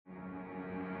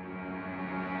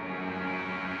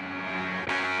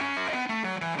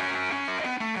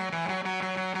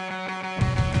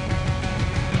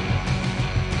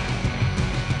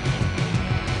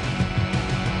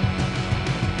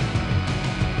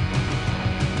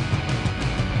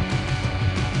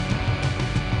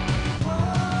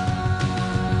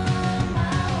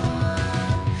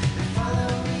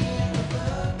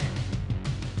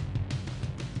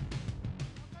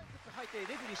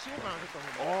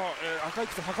赤い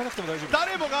靴履かなくても大丈夫。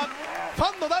誰もがフ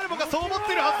ァンの誰もがそう思っ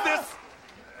ているはずです。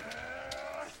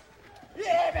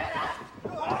う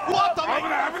わっと危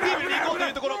ない。イービルに行こうとい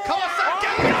うところ、かわした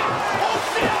逆にオ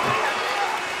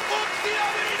キシア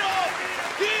ブリの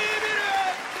イービル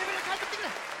帰ってきてくれ。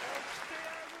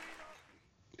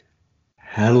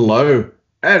Hello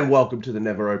and welcome to the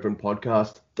Never Open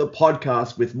Podcast, the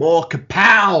podcast with more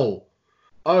kapow.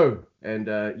 Oh, and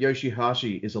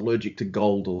Yoshihashi is allergic to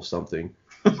gold or something.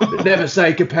 But never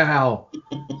say kapow.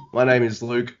 My name is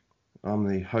Luke. I'm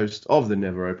the host of the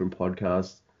Never Open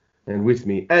Podcast. And with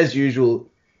me, as usual,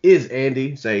 is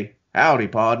Andy. Say, howdy,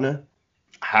 partner.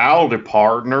 Howdy,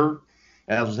 partner.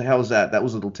 How was that? That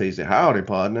was a little teaser. Howdy,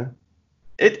 partner.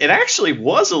 It actually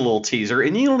was a little teaser,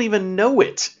 and you don't even know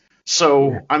it.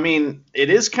 So, I mean, it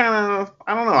is kind of,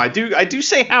 I don't know, I do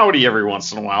say howdy every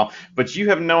once in a while, but you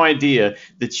have no idea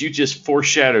that you just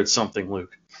foreshadowed something,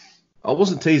 Luke. I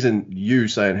wasn't teasing you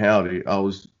saying howdy.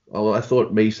 I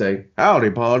thought me saying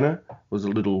howdy, partner was a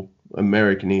little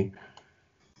American-y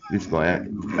with my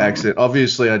accent.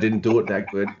 Obviously, I didn't do it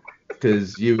that good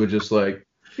because you were just like,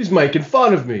 he's making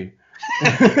fun of me.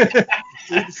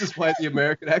 This is why the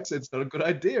American accent's not a good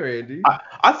idea, Andy.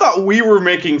 I thought we were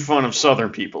making fun of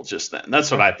Southern people just then. That's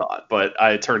what I thought. But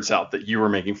it turns out that you were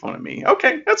making fun of me.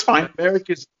 Okay, that's fine.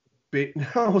 America's big. No,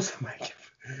 I wasn't making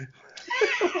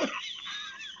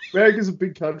America's a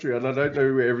big country, and I don't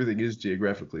know where everything is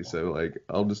geographically. So, like,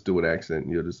 I'll just do an accent,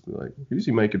 and you'll just be like, who's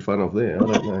he making fun of there? I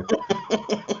don't know.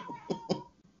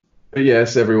 But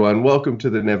yes, everyone, welcome to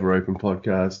the Never Open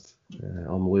Podcast.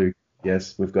 I'm Luke.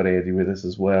 Yes, we've got Andy with us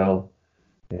as well.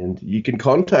 And you can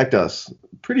contact us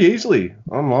pretty easily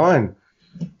online.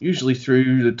 Usually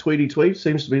through the tweet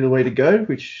seems to be the way to go,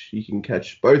 which you can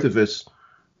catch both of us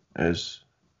as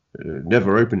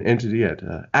Never Open Entity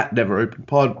at Never Open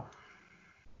Pod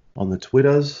on the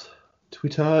Twitters.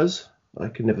 I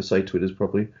can never say Twitters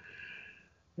properly.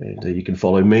 And you can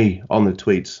follow me on the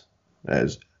tweets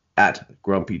as at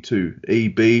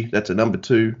Grumpy2EB. That's a number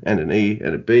 2 and an E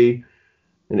and a B.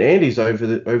 And Andy's over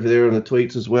there on the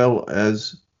tweets as well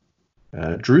as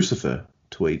Drucifer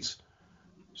tweets.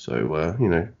 So,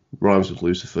 rhymes with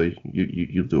Lucifer,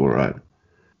 you'll do all right.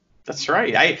 That's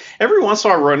right. Every once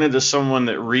in a while I run into someone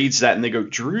that reads that and they go,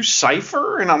 Drew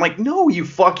Cypher? And I'm like, no, you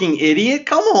fucking idiot.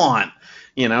 Come on.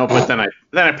 But then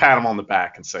I pat him on the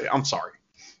back and say, I'm sorry.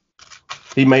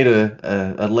 He made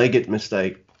a Leggett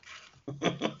mistake.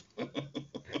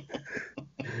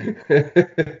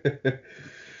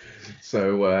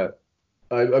 So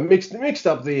I mixed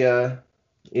up the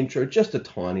intro just a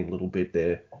tiny little bit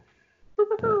there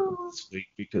this week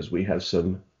because we have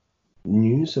some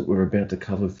news that we're about to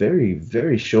cover very,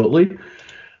 very shortly.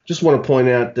 Just want to point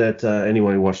out that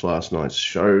anyone who watched last night's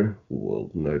show will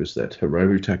notice that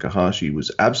Hiromu Takahashi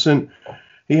was absent.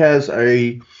 He has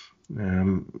I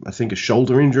think a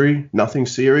shoulder injury, nothing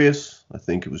serious. I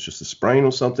think it was just a sprain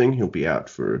or something. He'll be out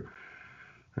for,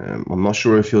 I'm not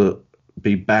sure if he'll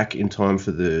be back in time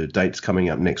for the dates coming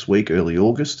up next week, early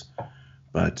August,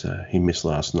 but he missed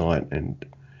last night, and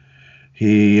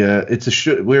we've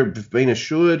been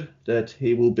assured that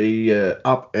he will be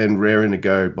up and raring to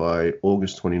go by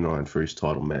August 29 for his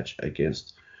title match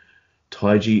against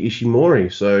Taiji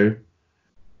Ishimori. So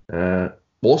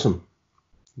awesome.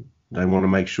 They want to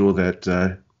make sure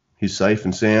that he's safe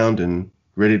and sound and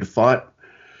ready to fight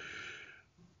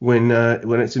when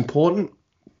it's important.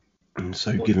 And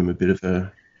so give him a bit of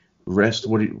a rest.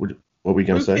 What are we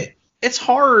going to say? It's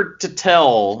hard to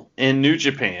tell in New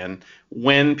Japan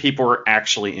when people are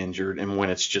actually injured and when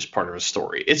it's just part of a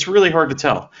story. It's really hard to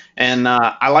tell. And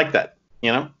I like that,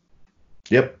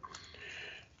 Yep.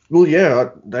 Well, yeah,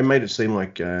 they made it seem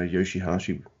like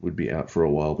Yoshihashi would be out for a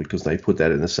while because they put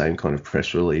that in the same kind of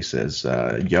press release as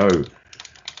Yo.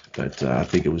 But I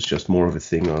think it was just more of a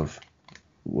thing of,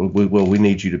 we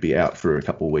need you to be out for a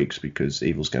couple of weeks because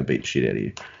Evil's going to beat the shit out of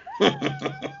you.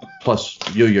 Plus,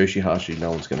 you're Yoshihashi, no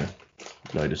one's going to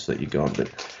notice that you're gone. But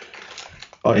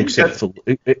except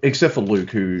for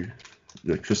Luke, who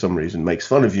for some reason makes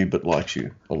fun of you but likes you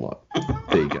a lot.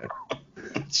 There you go.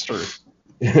 It's true.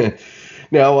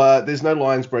 Now, there's no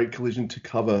Lions Break Collision to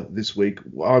cover this week.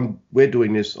 We're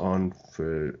doing this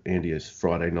for Andy, as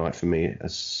Friday night, for me, a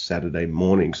Saturday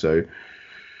morning. So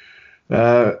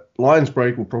Lions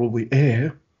Break will probably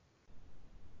air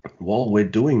while we're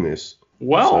doing this.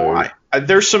 Well,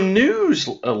 there's some news,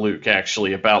 Luke,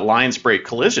 actually, about Lions Break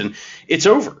Collision. It's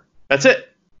over. That's it.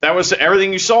 That was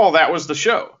everything you saw. That was the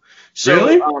show. So,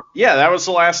 Really? Yeah, that was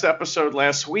the last episode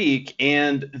last week.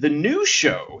 And the new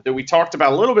show that we talked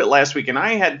about a little bit last week, and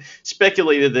I had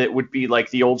speculated that it would be like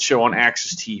the old show on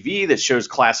Access TV that shows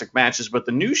classic matches. But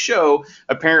the new show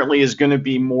apparently is going to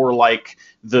be more like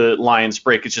the Lions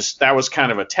Break. It's just that was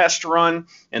kind of a test run.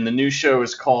 And the new show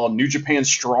is called New Japan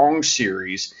Strong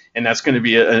Series. And that's going to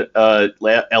be a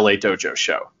LA Dojo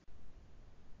show.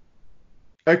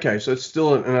 Okay, so it's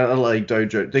still an LA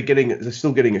dojo. They're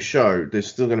still getting a show. There's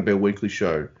still going to be a weekly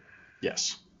show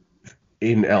Yes.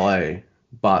 in LA,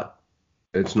 but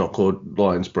it's not called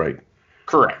Lions Break.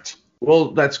 Correct.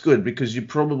 Well, that's good because you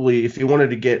probably, if you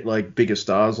wanted to get like bigger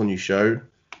stars on your show,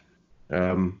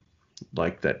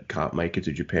 like that can't make it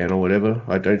to Japan or whatever,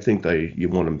 I don't think you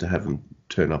want them to have them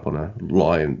turn up on a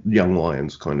Young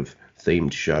Lions kind of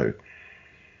themed show.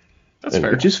 That's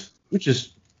fair. Which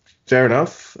is fair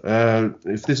enough.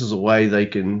 If this is a way they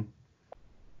can,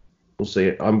 we'll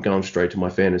see. I'm going straight to my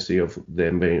fantasy of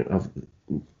them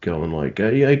going like,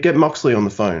 yeah, get Moxley on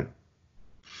the phone.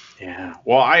 Yeah.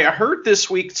 Well, I heard this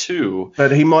week too.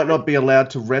 But he might not be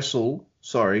allowed to wrestle.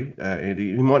 Sorry,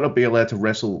 Andy. He might not be allowed to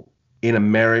wrestle in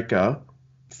America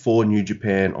for New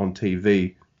Japan on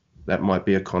TV. That might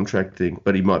be a contract thing.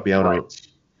 But he might be able to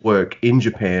work in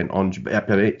Japan on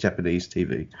Japanese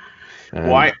TV.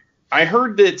 Well, I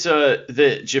heard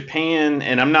that Japan,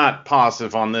 and I'm not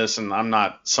positive on this, and I'm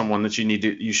not someone that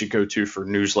you should go to for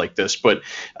news like this, but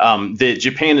that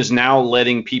Japan is now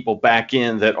letting people back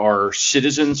in that are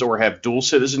citizens or have dual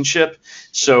citizenship.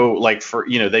 So like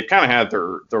they've kind of had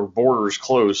their borders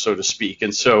closed, so to speak,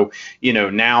 and so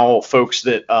now folks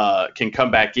that can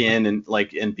come back in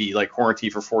and be like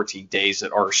quarantined for 14 days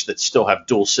that still have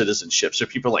dual citizenship. So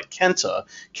people like Kenta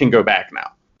can go back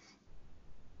now.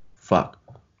 Fuck.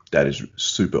 That is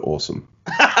super awesome.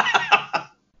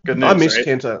 Good news, I miss right?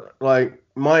 Kenta. Like,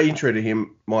 my intro to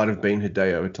him might have been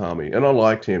Hideo Itami, and I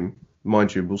liked him.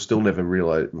 Mind you, we'll still never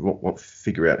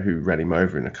figure out who ran him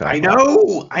over in a car. I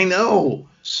know.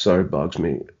 So bugs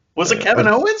me. Was it Kevin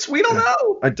Owens? We don't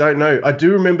know. I don't know. I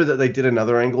do remember that they did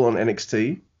another angle on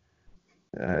NXT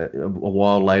a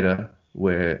while later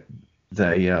where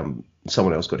they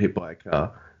someone else got hit by a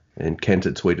car, and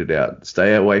Kenta tweeted out,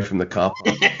 "Stay away from the car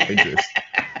park. Dangerous."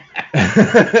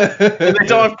 And they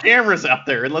don't have cameras out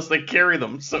there unless they carry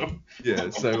them. So yeah,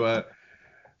 so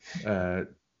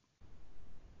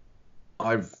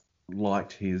I've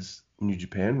liked his New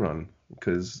Japan run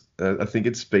because I think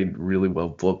it's been really well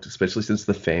booked, especially since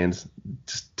the fans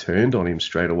just turned on him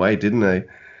straight away, didn't they?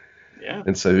 Yeah.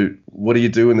 And so what do you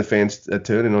do when the fans are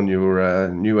turning on your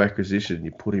new acquisition?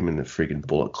 You put him in the friggin'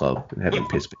 Bullet Club and have him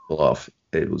piss people off.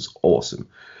 It was awesome.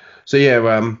 So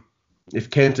yeah, if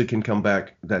Kenta can come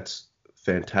back, that's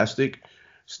fantastic.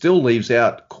 Still leaves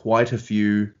out quite a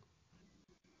few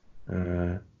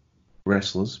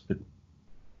wrestlers, but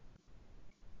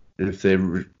if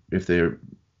they're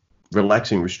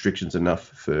relaxing restrictions enough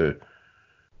for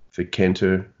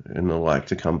Kenta and the like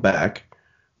to come back,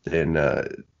 then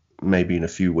maybe in a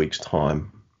few weeks'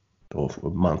 time or a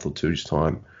month or two's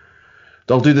time,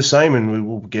 they'll do the same, and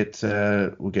we'll get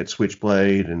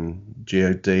Switchblade and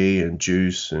God and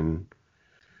Juice and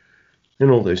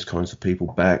all those kinds of people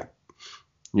back.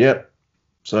 Yep.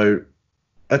 So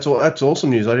that's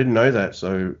awesome news. I didn't know that.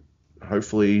 So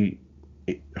hopefully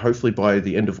by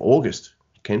the end of August,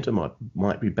 Kenta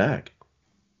might be back.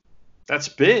 That's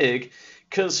big.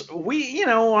 Because we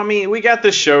got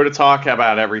this show to talk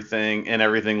about everything,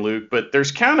 Luke, but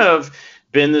there's kind of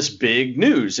been this big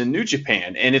news in New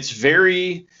Japan, and it's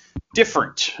very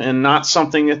different and not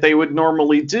something that they would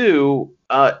normally do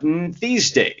these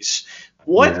days.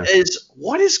 What is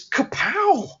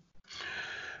Kapow?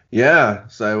 Yeah,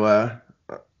 so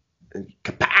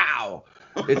Kapow!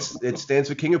 It stands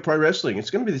for King of Pro Wrestling.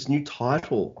 It's going to be this new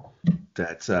title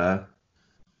that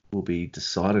will be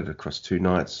decided across 2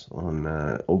 nights on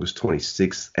August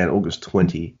 26th and August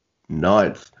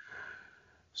 29th.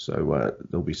 So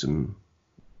there'll be some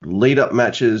lead-up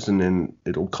matches, and then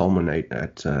it'll culminate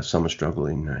at Summer Struggle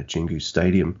in Jingu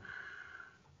Stadium.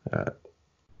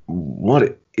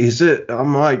 What is it?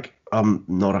 I'm not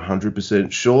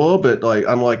 100% sure, but like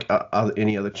unlike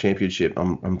any other championship,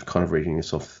 I'm kind of reading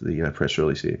this off the press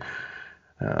release here.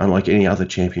 Unlike any other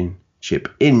championship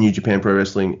in New Japan Pro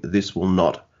Wrestling, this will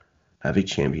not have a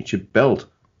championship belt.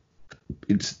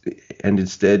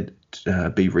 Instead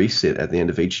be reset at the end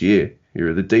of each year. Here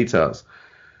are the details.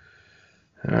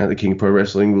 The King of Pro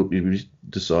Wrestling will be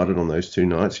decided on those 2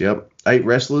 nights. Yep. 8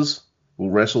 wrestlers will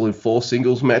wrestle in 4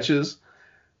 singles matches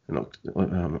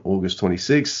on August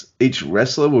 26th. Each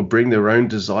wrestler will bring their own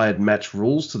desired match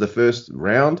rules to the first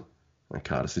round.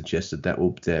 Okada suggested that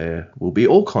there will be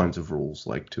all kinds of rules,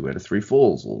 like 2 out of 3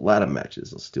 falls, or ladder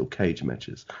matches, or steel cage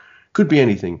matches. Could be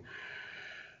anything.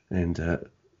 And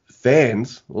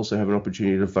fans also have an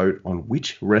opportunity to vote on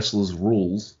which wrestlers'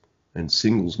 rules and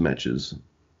singles matches,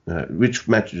 which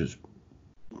matches.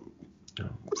 Oh,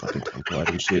 fucking tongue-tied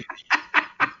and shit.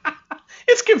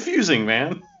 It's confusing,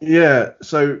 man. Yeah,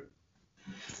 so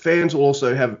fans will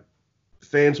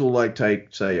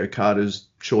take, say, Okada's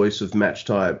choice of match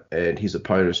type and his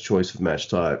opponent's choice of match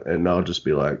type, and they'll just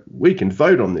be like, we can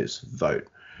vote on this, vote.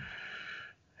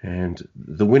 And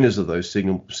the winners of those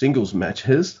singles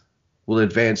matches will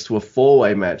advance to a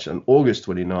 4-way match on August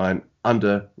 29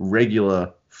 under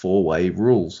regular 4-way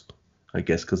rules, I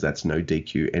guess, because that's no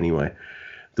DQ anyway.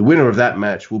 The winner of that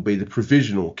match will be the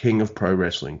provisional King of Pro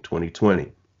Wrestling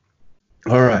 2020.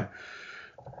 All right.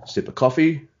 Sip of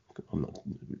coffee.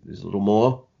 There's a little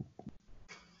more.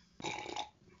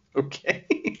 Okay.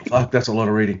 Fuck, that's a lot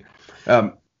of reading.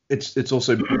 It's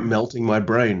also melting my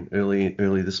brain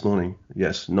early this morning.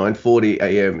 Yes, 9:40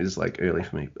 a.m. is like early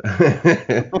for me.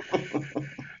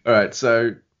 All right,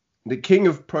 so the King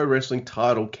of Pro Wrestling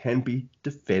title can be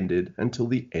defended until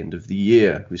the end of the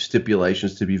year, with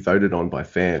stipulations to be voted on by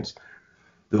fans.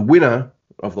 The winner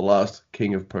of the last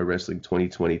King of Pro Wrestling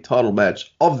 2020 title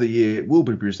match of the year will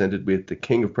be presented with the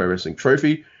King of Pro Wrestling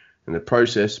trophy, and the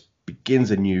process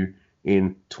begins anew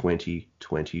in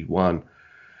 2021.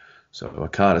 So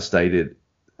Okada stated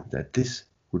that this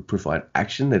would provide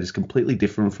action that is completely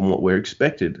different from what we're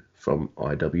expected from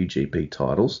IWGP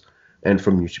titles and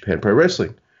from New Japan Pro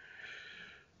Wrestling,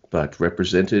 but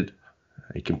represented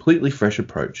a completely fresh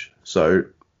approach. So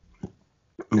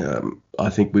I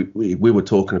think we were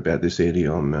talking about this, Eddie,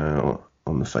 on the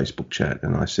Facebook chat,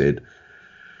 and I said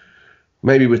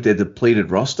maybe with their depleted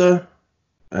roster,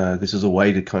 this is a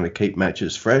way to kind of keep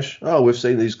matches fresh. Oh, we've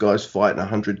seen these guys fight in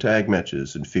 100 tag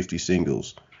matches and 50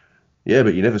 singles. Yeah,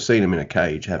 but you never seen them in a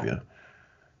cage, have you?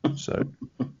 So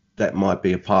that might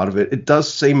be a part of it. It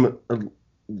does seem a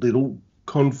little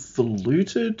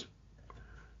convoluted,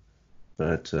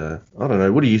 but I don't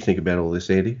know. What do you think about all this,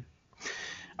 Andy?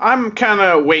 I'm kind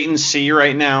of wait and see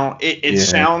right now. It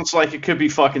sounds like it could be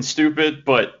fucking stupid,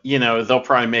 but they'll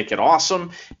probably make it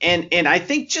awesome. And I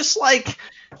think just like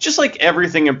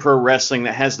everything in pro wrestling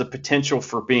that has the potential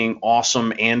for being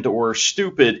awesome and or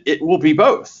stupid, it will be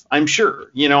both. I'm sure.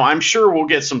 I'm sure we'll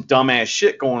get some dumbass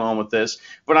shit going on with this,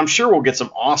 but I'm sure we'll get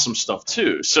some awesome stuff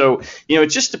too. So, it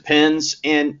just depends.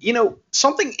 And,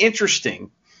 something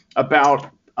interesting about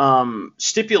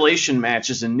stipulation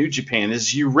matches in New Japan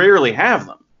is you rarely have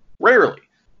them. Rarely.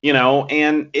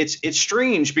 And it's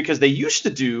strange because they used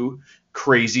to do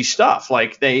crazy stuff.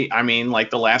 Like the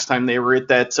last time they were at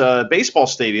that baseball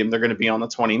stadium, they're going to be on the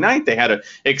 29th. They had a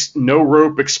no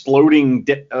rope exploding,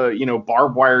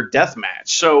 barbed wire death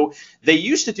match. So they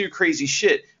used to do crazy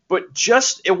shit, but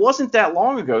it wasn't that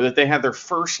long ago that they had their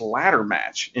first ladder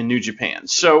match in New Japan.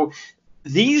 So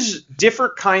these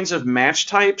different kinds of match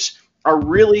types are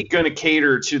really going to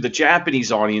cater to the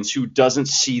Japanese audience who doesn't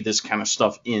see this kind of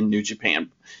stuff in New Japan.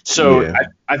 So yeah.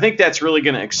 I think that's really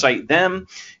going to excite them.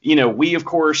 We, of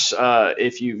course,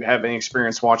 if you have any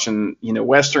experience watching,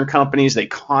 Western companies, they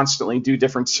constantly do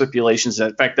different stipulations.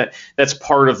 In fact, that's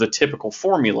part of the typical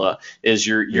formula is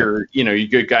your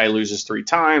good guy loses 3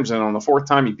 times, and on the 4th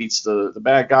time he beats the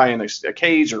bad guy in a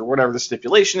cage or whatever the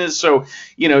stipulation is. So,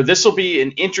 this will be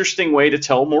an interesting way to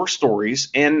tell more stories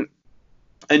and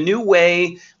a new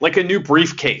way, like a new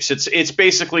briefcase. It's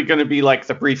basically going to be like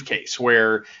the briefcase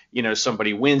where,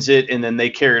 somebody wins it and then they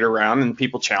carry it around and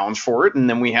people challenge for it. And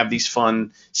then we have these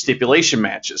fun stipulation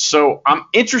matches. So I'm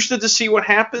interested to see what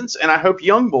happens. And I hope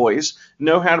young boys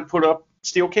know how to put up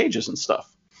steel cages and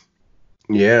stuff.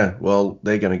 Yeah. Well,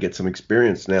 they're going to get some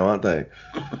experience now, aren't they?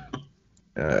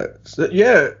 I'm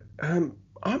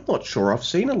not sure I've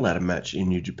seen a ladder match in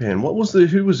New Japan.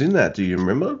 Who was in that? Do you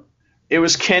remember? It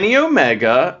was Kenny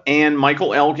Omega and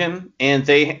Michael Elgin, and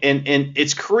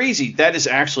it's crazy. That is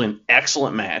actually an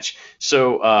excellent match.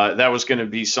 So that was going to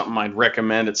be something I'd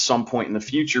recommend at some point in the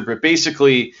future. But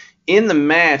basically, in the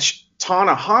match,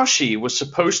 Tanahashi was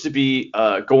supposed to be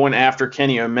going after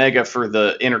Kenny Omega for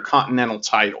the Intercontinental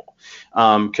title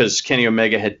because Kenny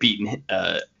Omega had beaten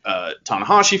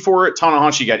Tanahashi for it.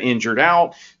 Tanahashi got injured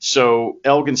out, so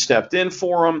Elgin stepped in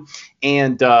for him.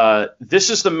 And this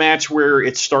is the match where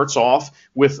it starts off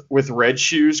with Red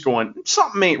Shoes going,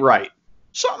 something ain't right.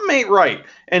 Something ain't right.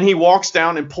 And he walks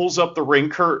down and pulls up the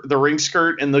ring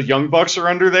skirt, and the Young Bucks are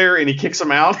under there, and he kicks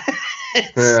them out.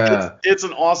 It's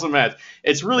an awesome match.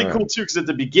 It's really cool, too, because at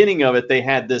the beginning of it, they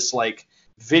had this, like,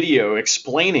 video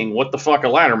explaining what the fuck a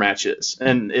ladder match is,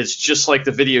 and it's just like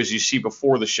the videos you see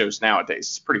before the shows nowadays.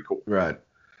 It's pretty cool. Right.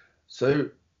 So,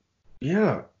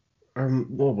 yeah,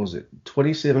 what was it?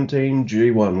 2017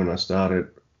 G1 when I started.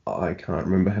 I can't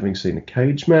remember having seen a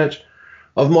cage match.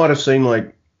 I might have seen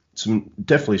like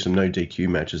definitely some no DQ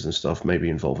matches and stuff, maybe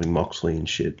involving Moxley and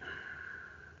shit.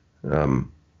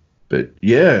 But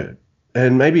yeah,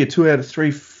 and maybe a 2 out of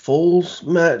 3 falls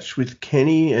match with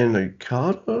Kenny and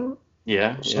Okada.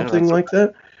 Yeah, something like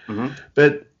that. Mm-hmm.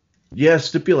 But yeah,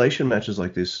 stipulation matches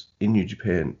like this in New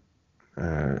Japan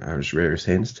are as rare as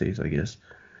hen's teeth, I guess.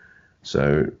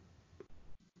 So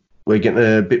we're getting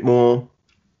a bit more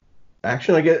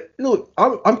action. Look,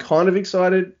 I'm kind of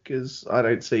excited because I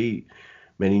don't see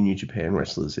many New Japan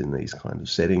wrestlers in these kind of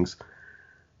settings.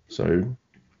 So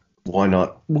why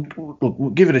not?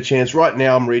 We'll give it a chance. Right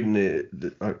now, I'm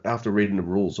reading after reading the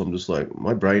rules, I'm just like,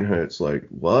 my brain hurts. Like,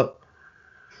 what?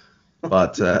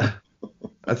 But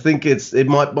I think it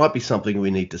might be something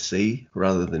we need to see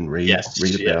rather than read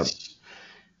about.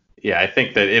 Yeah, I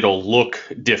think that it'll look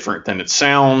different than it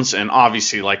sounds. And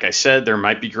obviously, like I said, there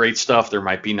might be great stuff. There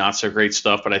might be not so great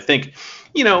stuff. But I think,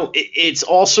 it's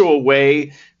also a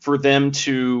way for them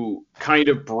to kind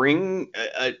of bring,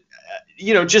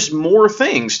 just more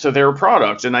things to their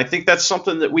product. And I think that's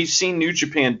something that we've seen New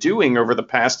Japan doing over the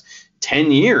past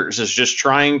 10 years is just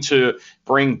trying to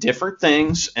bring different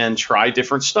things and try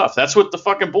different stuff. That's what the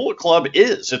fucking Bullet Club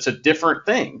is. It's a different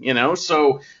thing,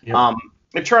 So, Yep.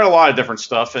 They've tried a lot of different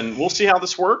stuff, and we'll see how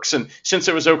this works. And since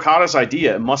it was Okada's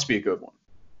idea, it must be a good one.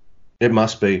 It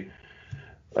must be.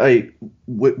 Hey,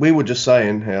 we were just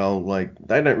saying how, like,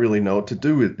 they don't really know what to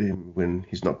do with him when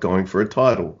he's not going for a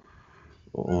title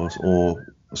or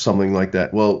something like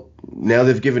that. Well, now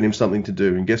they've given him something to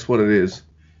do, and guess what it is?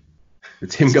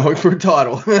 It's him going for a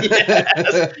title.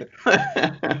 Yes.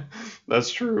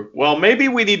 That's true. Well, maybe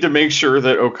we need to make sure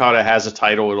that Okada has a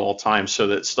title at all times so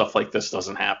that stuff like this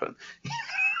doesn't happen.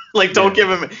 Don't give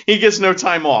him, he gets no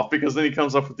time off because then he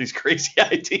comes up with these crazy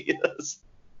ideas.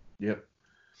 Yep.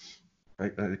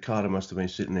 Okada must have been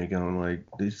sitting there going like,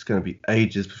 this is going to be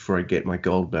ages before I get my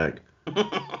gold back.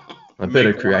 I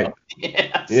better create.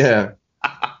 Yes. Yeah.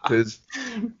 Because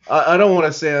I don't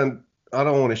want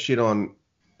to shit on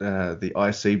the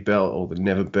IC belt or the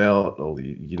Never belt or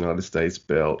the United States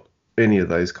belt, any of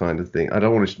those kind of things. I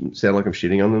don't want to sound like I'm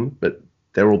shitting on them, but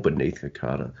they're all beneath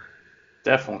Okada.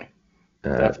 Definitely.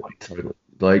 Totally.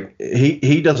 Like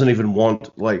he doesn't even want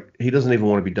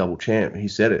to be double champ. He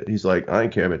said it. He's like, I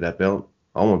don't care about that belt.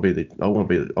 I want to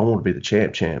be the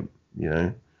champ.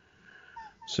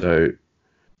 So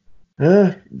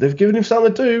they've given him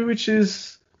something to do, which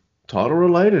is title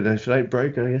related. If it ain't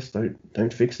broke, I guess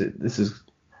don't fix it. This is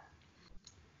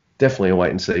definitely a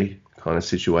wait and see kind of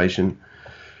situation.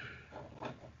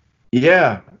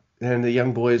 Yeah, and the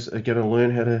young boys are going to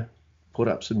learn how to put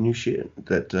up some new shit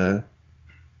that's going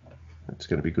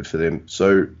to be good for them.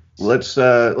 So let's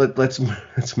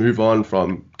move on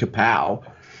from Kapow,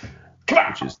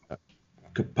 which is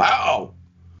Kapow.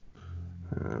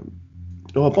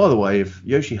 By the way, if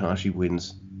Yoshihashi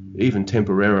wins, even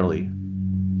temporarily,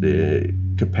 the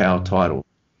Kapow title,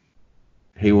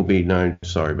 he will be known.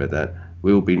 Sorry about that.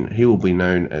 He will be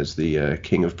known as the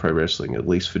King of Pro Wrestling, at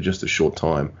least for just a short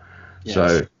time. Yes.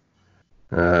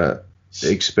 So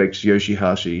expect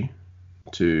Yoshihashi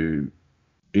to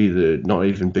either not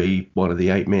even be one of the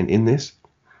 8 men in this,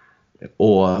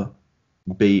 or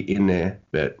be in there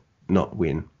but not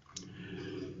win.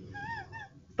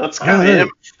 That's kind of him.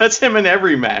 That's him in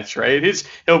every match, right?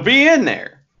 He'll be in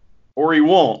there, or he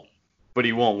won't, but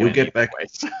he won't win. He'll get back.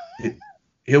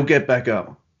 He'll get back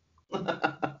up.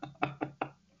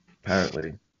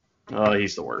 Apparently. Oh,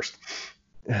 he's the worst.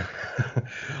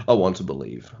 I want to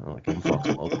believe. I like him, Fox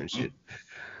Mulder and shit.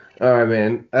 All right,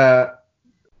 man.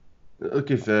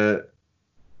 Look, I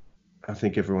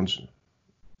think everyone's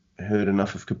heard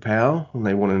enough of Kapow, and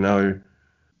they want to know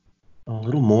a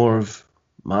little more of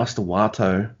Master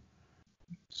Wato.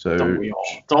 So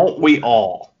don't we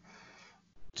all?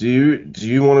 Do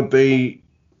you want to be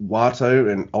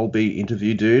Wato and I'll be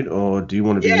interview dude, or do you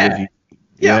want to be interview?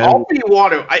 Yeah, I'll be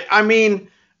Wato. I mean,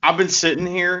 I've been sitting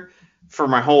here for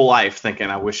my whole life thinking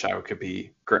I wish I could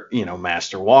be,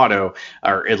 Master Wato,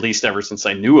 or at least ever since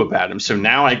I knew about him. So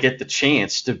now I get the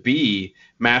chance to be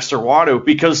Master Wato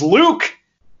because, Luke,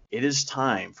 it is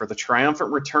time for the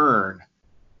triumphant return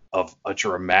of a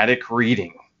dramatic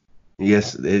reading.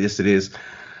 Yes, it is.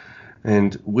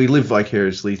 And we live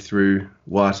vicariously through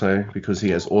Wato because he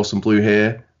has awesome blue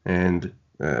hair, and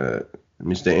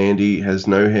Mr. Andy has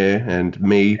no hair, and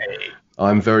me,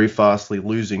 I'm very fastly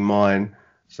losing mine.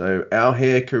 So our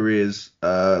hair careers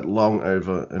are long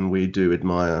over, and we do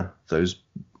admire those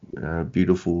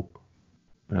beautiful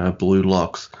blue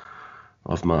locks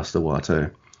of Master Wato.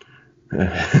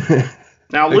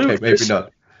 Now, Luke, okay, maybe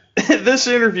not. This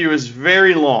interview is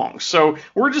very long, so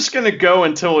we're just going to go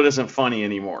until it isn't funny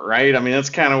anymore, right? I mean, that's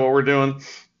kind of what we're doing.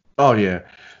 Oh yeah.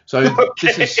 So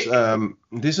Okay.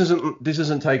 this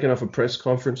isn't taken off a press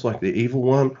conference like the evil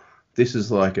one. This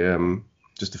is like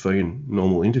just a fucking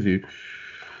normal interview.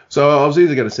 So I was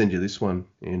either going to send you this one,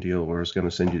 Andy, or I was going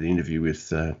to send you the interview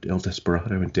with El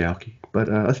Desperado and Dowkey. But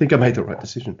I think I made the right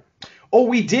decision. Oh,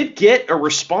 we did get a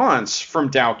response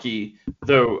from Dowkey,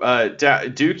 though.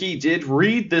 Dookie did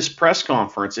read this press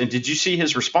conference, and did you see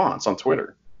his response on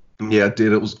Twitter? Yeah, I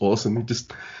did. It was awesome.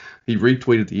 He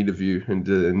retweeted the interview and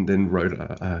then wrote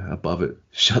above it,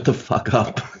 "Shut the fuck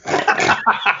up."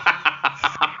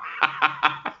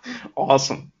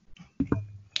 Awesome.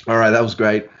 All right, that was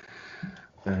great.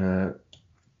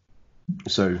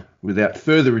 So without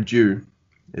further ado,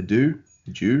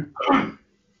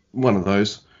 one of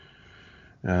those.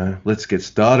 Let's get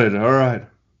started. All right.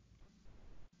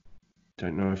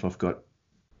 Don't know if I've got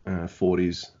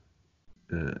 40s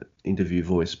interview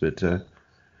voice, but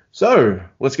so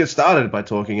let's get started by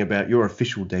talking about your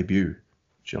official debut,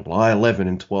 July 11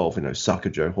 and 12 in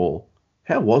Osaka-jo Hall.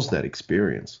 How was that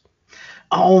experience?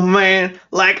 Oh man,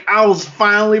 like I was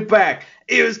finally back.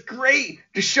 It was great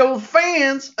to show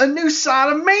fans a new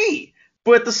side of me.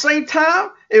 But at the same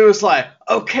time, it was like,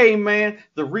 okay, man,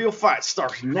 the real fight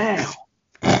starts now.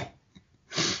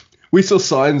 We saw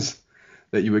signs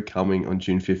that you were coming on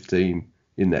June 15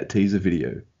 in that teaser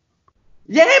video.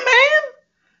 Yeah, man.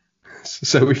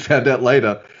 So we found out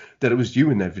later that it was you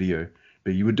in that video,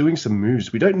 but you were doing some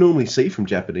moves we don't normally see from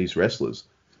Japanese wrestlers.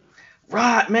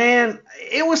 Right, man.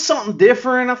 It was something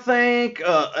different, I think.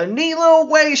 A neat little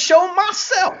way to show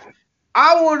myself.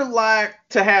 I would have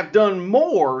liked to have done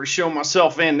more to show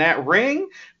myself in that ring,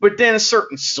 but then a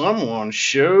certain someone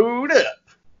showed up.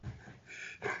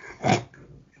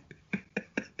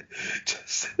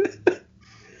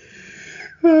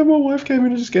 My wife came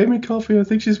in and just gave me coffee. I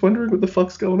think she's wondering what the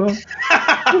fuck's going on.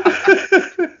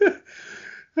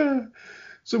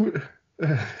 So,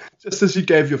 just as you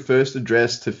gave your first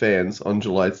address to fans on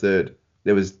July 3rd,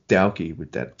 there was Dowkey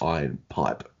with that iron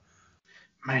pipe.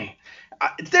 Man,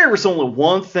 there was only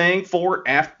one thing for it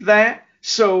after that,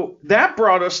 so that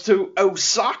brought us to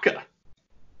Osaka.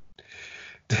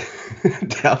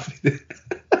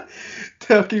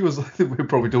 Dowkey was like, we're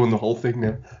probably doing the whole thing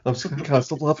now. I can't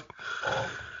stop laughing.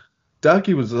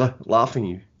 Dowkey was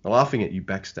laughing at you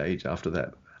backstage after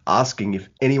that, asking if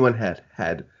anyone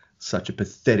had such a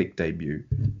pathetic debut.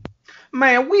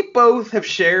 Man, we both have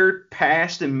shared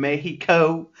past in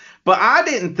Mexico, but I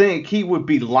didn't think he would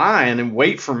be lying and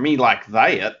wait for me like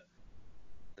that.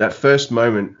 That first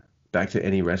moment back to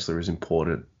any wrestler is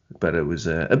important, but it was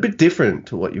a bit different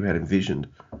to what you had envisioned.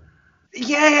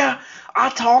 Yeah, I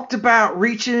talked about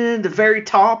reaching the very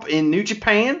top in New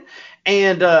Japan,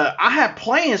 and I had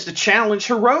plans to challenge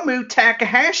Hiromu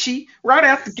Takahashi right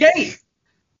out the gate.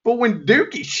 But when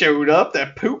Dookie showed up,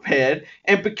 that poop head,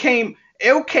 and became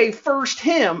okay, first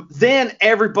him, then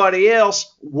everybody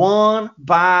else, one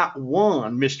by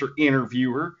one, Mr.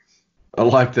 Interviewer. I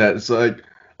like that. It's like,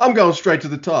 I'm going straight to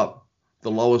the top. The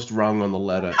lowest rung on the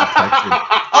ladder.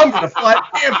 I'm going to fight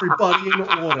everybody in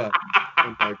order.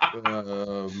 I'm like,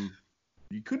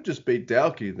 you could just beat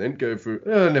Dowkey, then go for...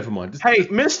 never mind. Hey,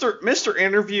 Mr.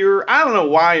 Interviewer, I don't know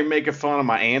why you're making fun of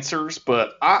my answers,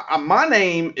 but my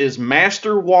name is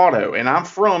Master Wato, and I'm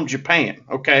from Japan,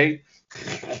 okay?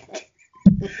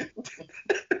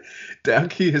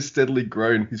 Dowkey has steadily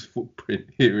grown his footprint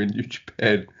here in New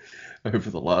Japan over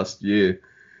the last year.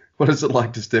 What is it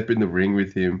like to step in the ring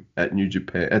with him at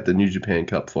the New Japan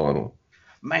Cup final?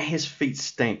 Man, his feet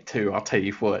stink too, I'll tell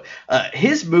you what.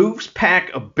 His moves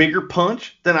pack a bigger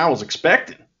punch than I was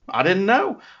expecting. I didn't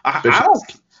know.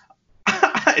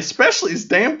 Especially his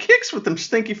damn kicks with them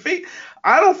stinky feet.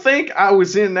 I don't think I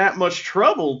was in that much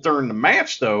trouble during the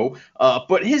match, though.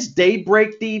 But his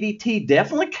Daybreak DDT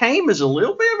definitely came as a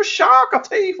little bit of a shock, I'll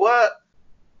tell you what.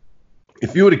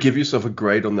 If you were to give yourself a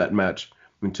grade on that match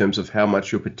in terms of how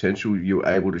much your potential you were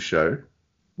able to show,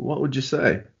 what would you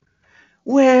say?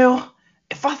 Well,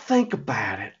 if I think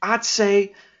about it, I'd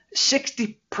say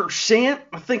 60%,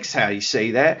 I think is how you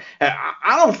say that.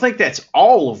 I don't think that's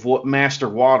all of what Master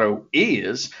Wato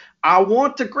is. I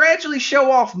want to gradually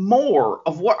show off more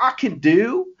of what I can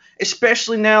do,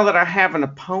 especially now that I have an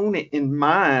opponent in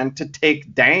mind to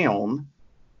take down.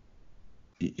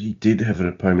 He did have an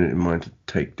opponent in mind to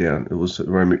take down. It was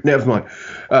Hiromu. Never mind.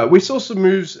 We saw some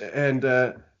moves,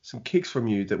 and some kicks from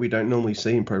you that we don't normally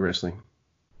see in pro wrestling.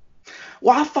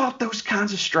 Well, I thought those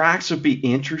kinds of strikes would be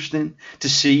interesting to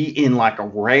see in like a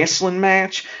wrestling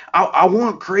match. I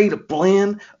want to create a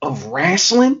blend of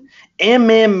wrestling,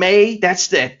 MMA, that's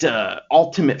that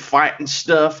ultimate fighting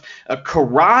stuff,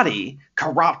 karate,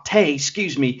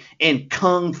 and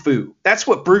kung fu. That's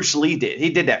what Bruce Lee did. He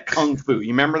did that kung fu. You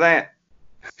remember that?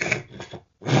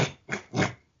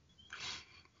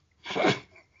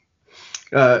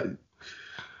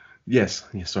 Yes,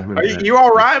 I remember that. You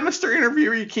all right, Mr.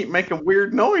 Interviewer? You keep making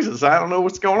weird noises. I don't know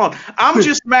what's going on. I'm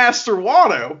just Master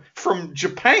Watto from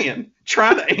Japan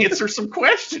trying to answer some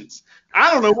questions.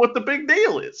 I don't know what the big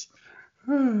deal is.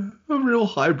 A real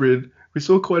hybrid. We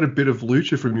saw quite a bit of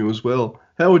lucha from you as well.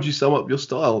 How would you sum up your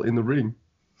style in the ring?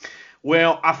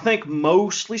 Well, I think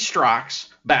mostly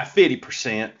strikes, about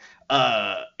 50%.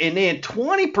 And then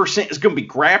 20% is going to be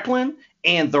grappling.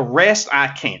 And the rest, I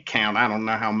can't count. I don't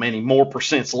know how many more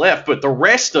percent's left, but the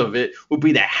rest of it would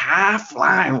be that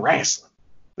high-flying wrestling.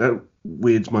 That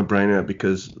weirds my brain out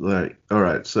because, like, all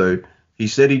right, so he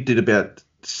said he did about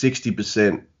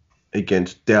 60%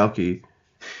 against Dalkey.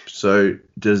 So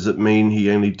does it mean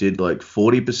he only did like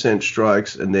 40%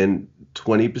 strikes and then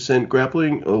 20%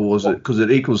 grappling? Or was it, because it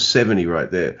equals 70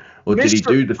 right there? Or did he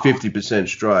do the 50%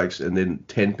 strikes and then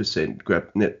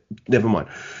 10% never mind.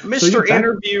 Mr.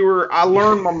 Interviewer, I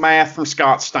learned my math from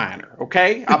Scott Steiner,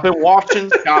 okay? I've been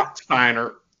watching Scott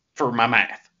Steiner for my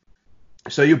math.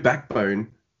 So your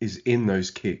backbone is in those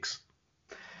kicks.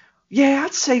 Yeah,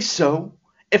 I'd say so.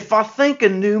 If I think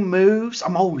of new moves,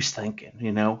 I'm always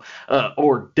thinking,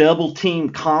 or double team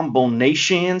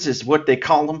combinations is what they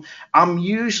call them. I'm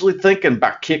usually thinking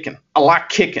about kicking. I like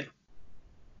kicking.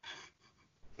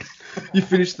 You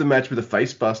finished the match with a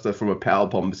facebuster from a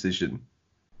powerbomb position.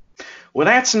 Well,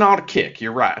 that's not a kick.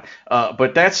 You're right.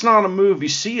 But that's not a move you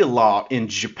see a lot in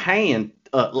Japan,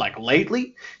 like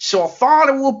lately. So I thought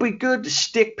it would be good to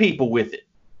stick people with it.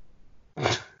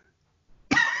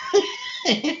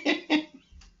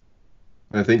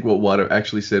 I think what Watto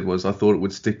actually said was, I thought it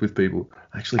would stick with people.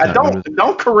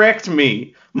 Don't correct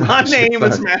me. My name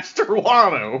is Master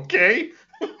Watto, okay?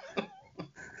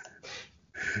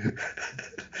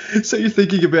 So you're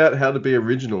thinking about how to be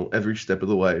original every step of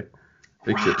the way,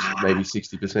 except maybe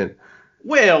 60%.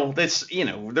 Well, that's,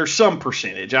 there's some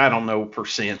percentage. I don't know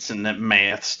percents and that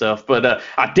math stuff, but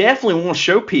I definitely want to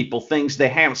show people things they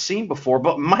haven't seen before.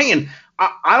 But man,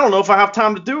 I don't know if I have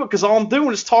time to do it because all I'm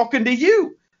doing is talking to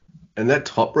you. And that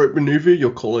top rope maneuver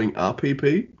you're calling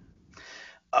RPP?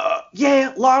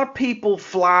 Yeah, a lot of people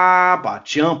fly by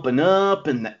jumping up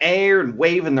in the air and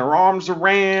waving their arms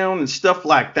around and stuff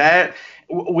like that.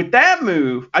 With that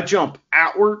move, I jump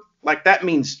outward, like that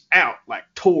means out, like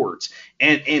towards,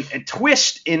 and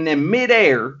twist in the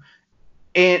midair.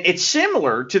 And it's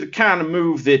similar to the kind of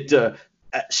move that,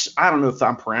 I don't know if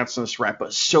I'm pronouncing this right, but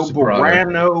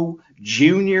Soberano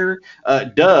Jr.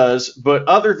 Does. But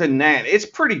other than that, it's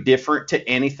pretty different to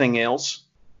anything else.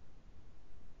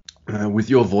 With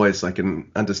your voice, I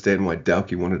can understand why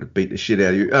Dalkey wanted to beat the shit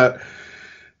out of you.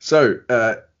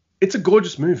 It's a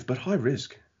gorgeous move, but high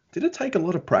risk. Did it take a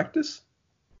lot of practice?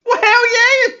 Well, hell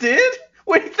yeah, it did.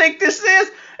 What do you think this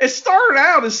is? It started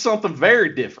out as something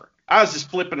very different. I was just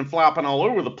flipping and flopping all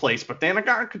over the place, but then I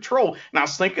got in control, and I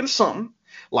was thinking of something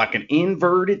like an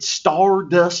inverted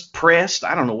stardust pressed.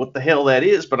 I don't know what the hell that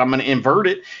is, but I'm going to invert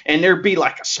it, and there'd be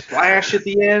like a splash at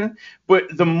the end. But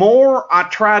the more I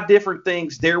tried different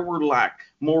things, there were like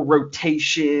more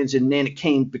rotations, and then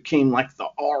it became like the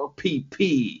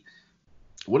RPP.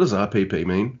 What does RPP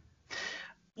mean?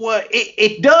 Well,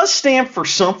 it does stand for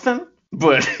something,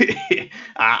 but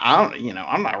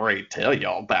I'm not ready to tell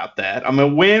y'all about that. I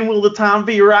mean, when will the time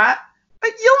be right?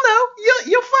 You'll know.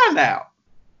 You'll find out.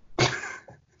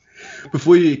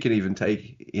 Before you can even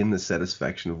take in the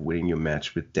satisfaction of winning your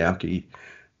match with Dalkey,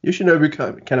 Yoshinobu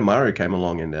Kanemaru came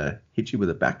along and hit you with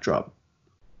a backdrop.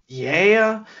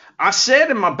 Yeah, I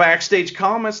said in my backstage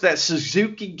comments that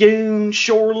Suzuki-gun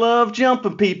sure loved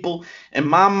jumping people. In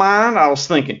my mind, I was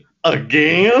thinking,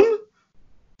 again?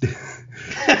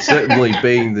 Certainly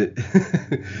being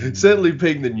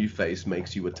the new face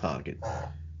makes you a target.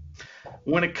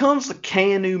 When it comes to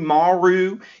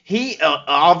Kanemaru, he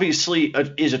obviously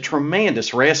is a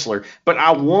tremendous wrestler, but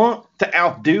I want to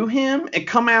outdo him and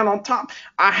come out on top.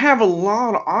 I have a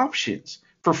lot of options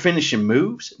for finishing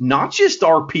moves, not just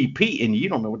RPP, and you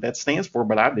don't know what that stands for,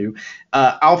 but I do.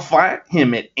 I'll fight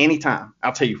him at any time.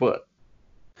 I'll tell you what.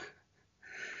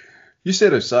 You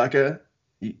said Osaka.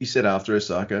 You said after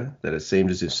Osaka that it seemed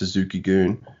as if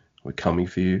Suzuki-gun were coming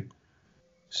for you,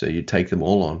 so you'd take them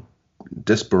all on.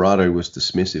 Desperado was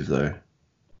dismissive, though.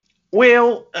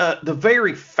 Well, the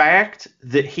very fact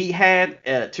that he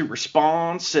had to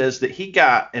respond says that he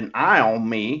got an eye on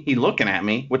me. He looking at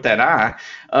me with that eye.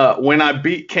 When I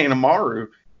beat Kanemaru,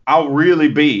 I'll really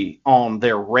be on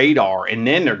their radar, and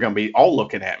then they're going to be all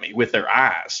looking at me with their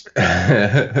eyes.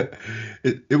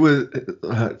 It was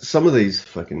some of these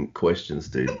fucking questions,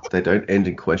 dude. They don't end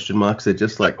in question marks. They're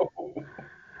just like,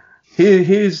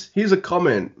 here's a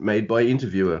comment made by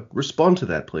interviewer. Respond to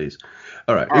that, please.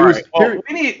 All right. All right. Well,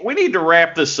 we need to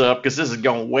wrap this up because this is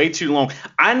going way too long.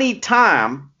 I need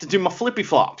time to do my flippy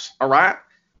flops. All right.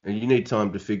 And you need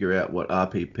time to figure out what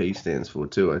RPP stands for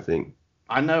too, I think.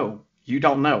 I know. You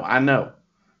don't know. I know.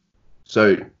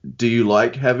 So, do you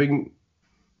like having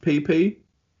PP?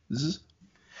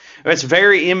 It's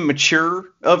very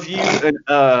immature of you, an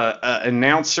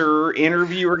announcer,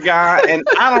 interviewer guy, and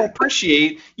I don't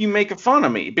appreciate you making fun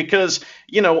of me because,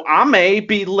 I may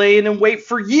be laying in wait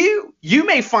for you. You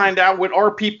may find out what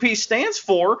RPP stands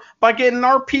for by getting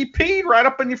RPP'd right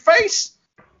up in your face.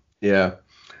 Yeah,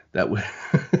 that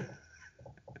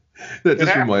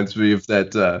just reminds me of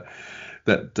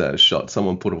that shot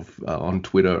someone put on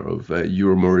Twitter of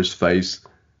Uemura's face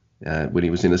when he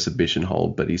was in a submission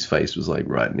hold, but his face was like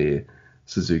right near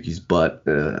Suzuki's butt.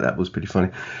 That was pretty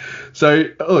funny. So,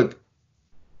 look,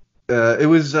 it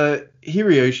was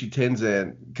Hiroyoshi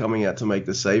Tenzan coming out to make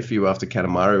the save for you after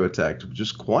Kanemaru attacked, which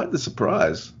is quite the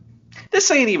surprise.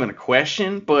 This ain't even a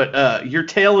question, but you're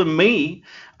telling me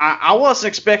I wasn't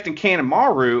expecting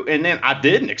Kanemaru, and then I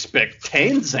didn't expect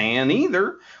Tenzan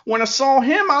either. When I saw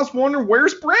him, I was wondering,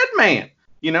 where's Breadman?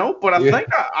 But I think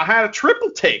I had a triple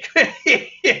take.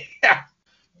 Yeah.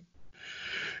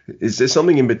 Is there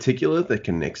something in particular that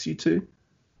connects you two?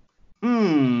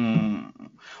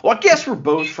 Well, I guess we're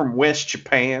both from West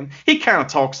Japan. He kind of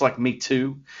talks like me,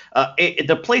 too.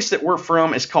 The place that we're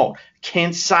from is called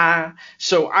Kensai.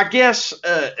 So I guess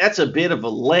that's a bit of a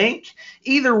link.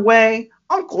 Either way,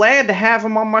 I'm glad to have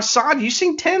him on my side. You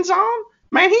seen Tenzan?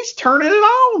 Man, he's turning it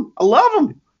on. I love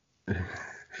him.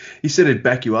 He said he'd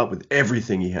back you up with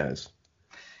everything he has.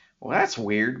 Well, that's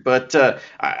weird, but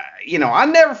I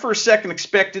never for a second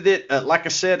expected it. Like I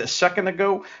said a second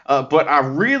ago, but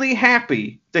I'm really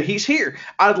happy that he's here.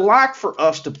 I'd like for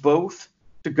us to both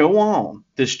to go on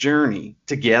this journey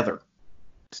together.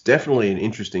 It's definitely an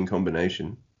interesting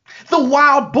combination. The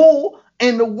Wild Bull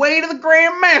and the way to the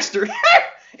Grand Master.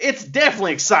 It's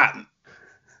definitely exciting.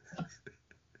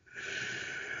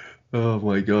 Oh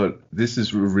my God, this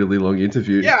is a really long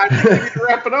interview. Yeah, I think we need to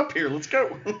wrap it up here. Let's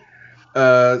go.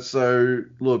 So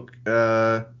look,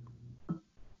 I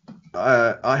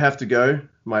have to go.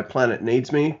 My planet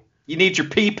needs me. You need your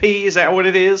PP? Is that what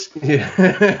it is?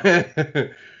 Yeah.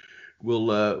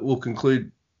 We'll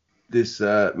conclude this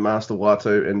Master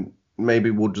Wato, and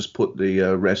maybe we'll just put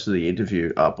the rest of the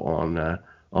interview up on the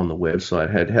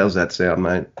website. How's that sound,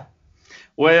 mate?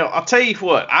 Well, I'll tell you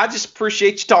what, I just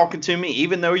appreciate you talking to me,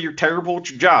 even though you're terrible at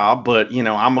your job, but,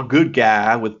 I'm a good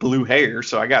guy with blue hair,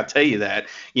 so I got to tell you that,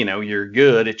 you're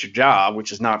good at your job,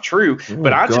 which is not true. Oh,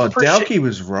 but I just appreciate... Dalky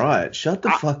was right. Shut the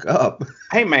fuck up.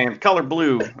 Hey, man, color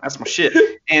blue, that's my shit.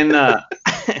 And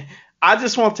I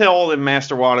just want to tell all the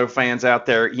Master Wato fans out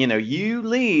there,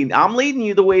 I'm leading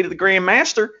you the way to the Grand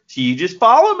Master, so you just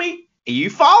follow me. You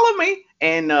follow me.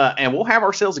 And we'll have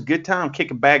ourselves a good time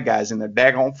kicking bad guys in their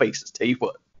daggone faces. Tell you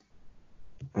what.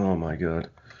 Oh my God.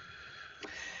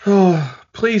 Oh,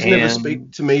 please never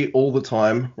speak to me all the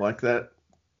time like that.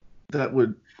 I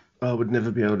would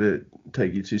never be able to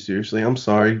take you too seriously. I'm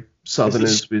sorry,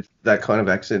 Southerners with that kind of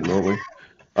accent normally.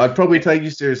 I'd probably take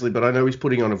you seriously, but I know he's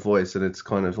putting on a voice, and it's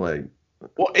kind of like.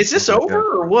 Well, is this over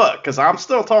or what? Because I'm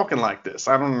still talking like this.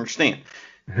 I don't understand.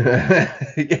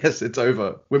 Yes, it's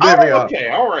over. We're moving on. Okay,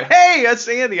 all right. Hey, that's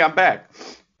Andy. I'm back.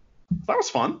 That was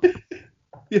fun.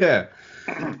 Yeah.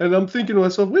 And I'm thinking to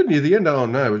myself, we're near the end. Oh,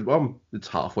 no, it's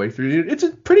halfway through. It's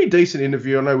a pretty decent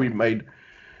interview. I know we made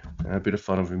a bit of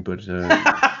fun of him, but...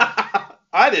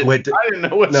 I didn't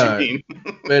know what you mean.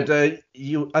 But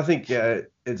I think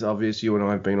it's obvious you and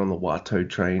I have been on the Wato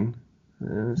train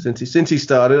since he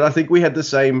started. I think we had the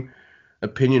same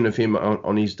opinion of him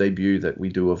on his debut that we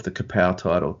do of the Kapow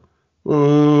title.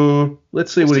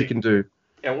 Let's see what he can do.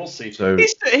 Yeah, we'll see. So,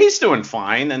 he's doing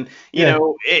fine, and you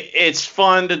know it's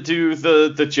fun to do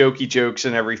the jokey jokes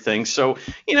and everything. So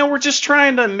we're just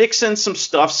trying to mix in some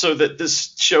stuff so that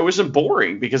this show isn't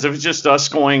boring. Because if it's just us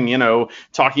going,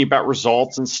 talking about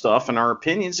results and stuff and our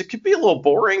opinions, it could be a little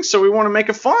boring. So we want to make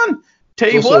it fun.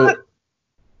 Tell you what,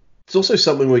 it's also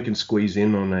something we can squeeze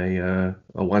in on a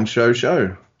one show.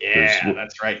 Yeah,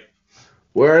 that's right.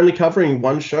 We're only covering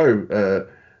one show.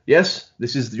 Yes,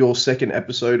 this is your second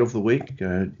episode of the week.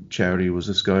 Charity was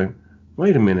just going,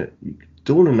 wait a minute, you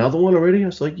doing another one already? I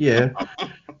was like, yeah.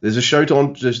 There's a show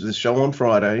on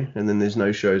Friday, and then there's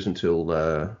no shows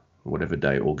until whatever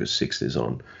day August 6th is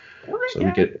on. So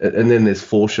we get, and then there's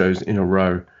 4 shows in a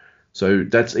row. So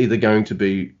that's either going to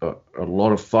be a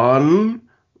lot of fun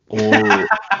or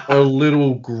a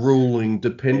little grueling,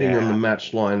 depending on the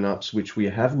match lineups, which we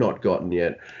have not gotten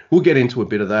yet. We'll get into a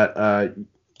bit of that.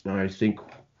 I think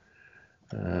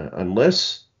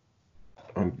unless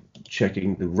I'm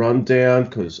checking the rundown,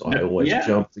 because I always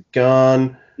jump the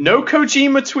gun. No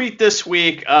Kojima tweet this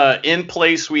week. In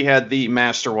place, we had the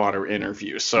Master Water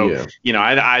interview. So,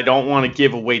 I don't want to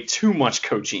give away too much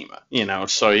Kojima,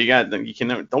 so you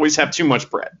can always have too much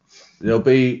bread. There'll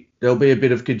be a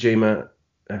bit of Kojima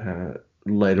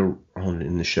later on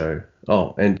in the show.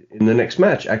 Oh, and in the next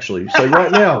match, actually. So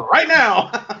right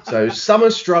now. So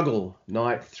Summer Struggle,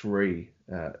 night 3.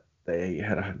 They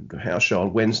had a house show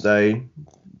on Wednesday.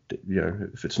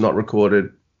 If it's not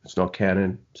recorded, it's not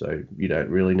canon, so you don't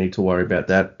really need to worry about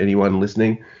that, anyone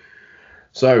listening.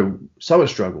 So, Summer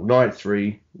Struggle, night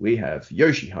 3, we have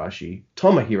Yoshihashi,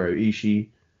 Tomohiro Ishii,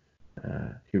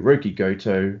 Hiroki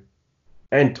Goto,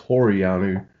 and Toru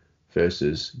Yano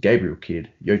versus Gabriel Kidd,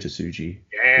 Yota Tsuji,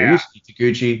 Ryusuke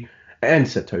Taguchi, and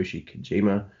Satoshi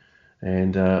Kojima.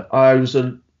 And I was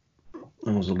a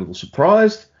little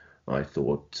surprised. I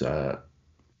thought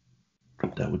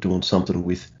they were doing something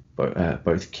with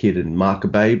both Kidd and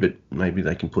Makabe, but maybe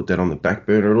they can put that on the back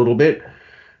burner a little bit.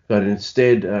 But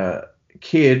instead,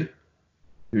 Kidd,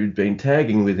 who'd been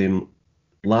tagging with him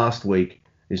last week,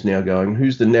 is now going,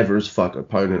 who's the never as fuck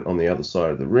opponent on the other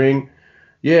side of the ring?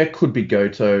 Yeah, it could be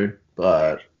Goto,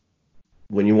 but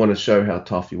when you want to show how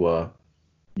tough you are,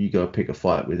 you got to pick a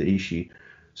fight with Ishii.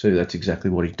 So that's exactly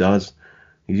what he does.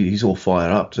 He's all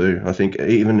fired up too. I think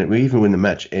even when the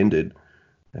match ended,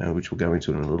 which we'll go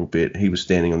into in a little bit, he was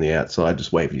standing on the outside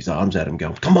just waving his arms at him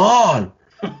going, come on!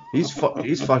 He's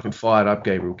fucking fired up,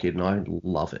 Gabriel Kidd, and I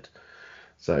love it.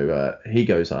 So he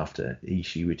goes after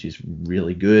Ishii, which is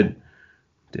really good.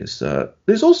 There's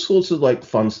all sorts of like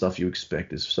fun stuff you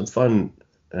expect. There's some fun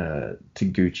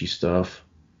Taguchi stuff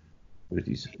with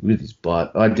his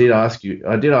butt. I did ask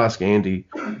Andy,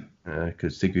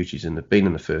 because Taguchi's been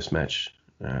in the first match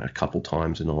a couple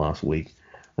times in the last week.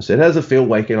 I said, how does it feel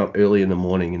waking up early in the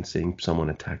morning and seeing someone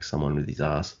attack someone with his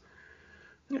ass?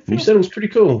 And he said it was pretty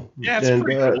cool. Yeah, it's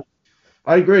pretty cool.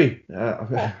 I agree.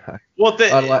 I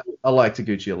like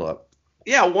Taguchi a lot.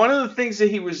 Yeah, one of the things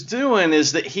that he was doing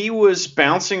is that he was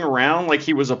bouncing around like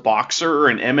he was a boxer or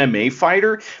an MMA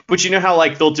fighter. But you know how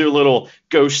like they'll do little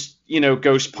ghost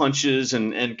punches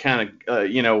and kind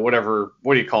of, whatever,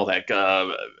 what do you call that?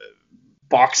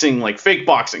 Boxing, like fake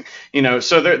boxing,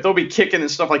 so they'll be kicking and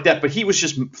stuff like that, but he was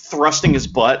just thrusting his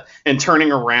butt and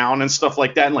turning around and stuff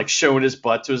like that and like showing his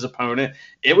butt to his opponent.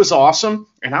 It was awesome,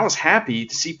 and I was happy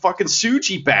to see fucking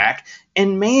Tsuji back.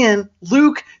 And man,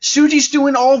 Luke, Tsuji's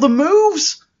doing all the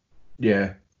moves.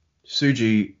 Yeah,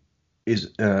 Tsuji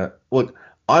is look,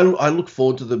 I look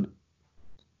forward to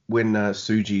when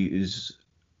Tsuji is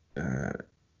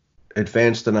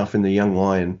advanced enough in the Young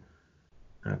Lion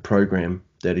program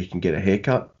that he can get a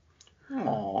haircut.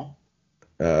 Aww.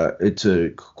 It's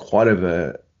quite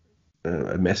a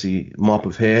messy mop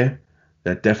of hair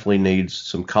that definitely needs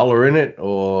some color in it,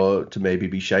 or to maybe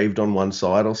be shaved on one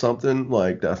side or something.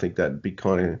 Like, I think that'd be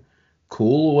kind of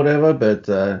cool or whatever,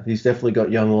 but he's definitely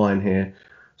got Young Lion hair.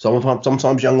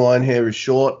 Sometimes Young Lion hair is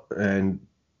short and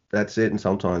that's it, and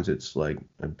sometimes it's like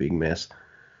a big mess.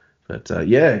 But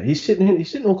he's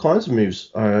hitting all kinds of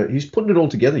moves. He's putting it all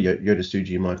together, Yota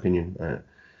Tsuji, in my opinion.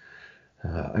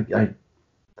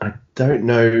 I don't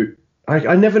know.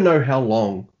 I never know how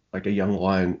long like a Young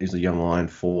Lion is a Young Lion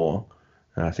for.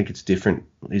 I think it's different,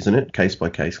 isn't it? Case by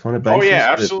case kind of basis. Oh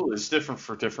yeah, absolutely. It's different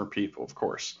for different people, of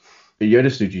course. But Yota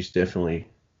Tsuji's definitely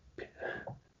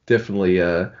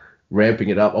ramping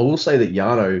it up. I will say that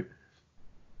Yano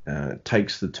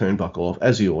takes the turnbuckle off,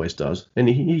 as he always does, and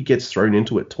he gets thrown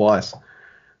into it twice.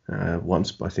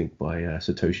 Once, I think, by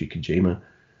Satoshi Kojima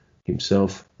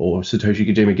himself, or Satoshi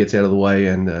Kojima gets out of the way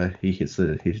and he hits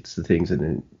the things, and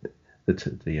then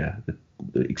the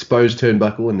exposed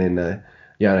turnbuckle, and then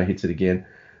Yano hits it again.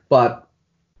 But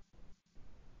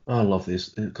I love this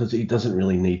because he doesn't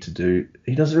really need to do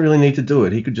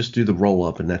it. He could just do the roll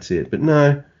up and that's it. But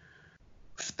no,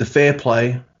 the fair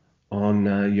play on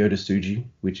Yota Tsuji,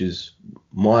 which is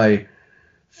my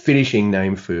finishing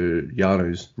name for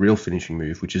Yano's real finishing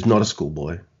move, which is not a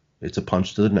schoolboy. It's a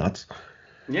punch to the nuts.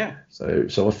 Yeah.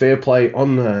 So a fair play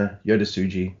on Yota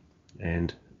Tsuji,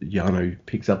 and Yano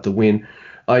picks up the win.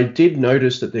 I did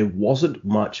notice that there wasn't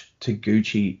much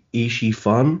Taguchi Ishii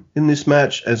fun in this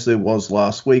match as there was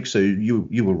last week. So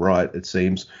you were right. It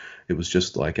seems it was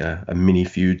just like a mini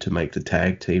feud to make the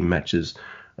tag team matches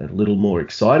a little more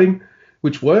exciting,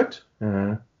 which worked.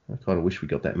 I kind of wish we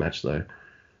got that match though.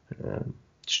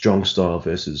 Strong style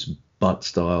versus butt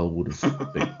style would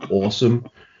have been awesome.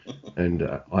 And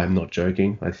I'm not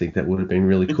joking. I think that would have been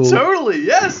really cool. Totally.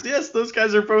 Yes. Those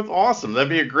guys are both awesome. That'd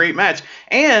be a great match.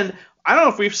 And I don't know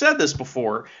if we've said this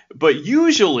before, but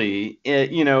usually,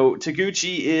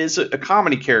 Taguchi is a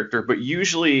comedy character, but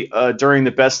usually during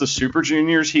the Best of Super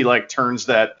Juniors, he like turns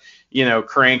that,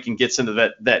 crank and gets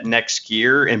into that next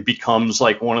gear and becomes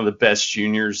like one of the best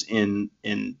juniors in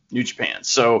New Japan.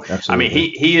 So, absolutely. I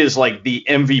mean, he is like the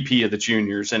MVP of the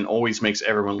juniors and always makes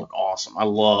everyone look awesome. I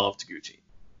love Taguchi.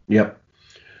 Yep.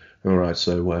 All right,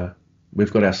 so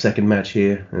we've got our second match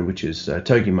here, which is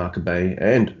Togi Makabe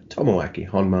and Tomoaki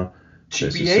Honma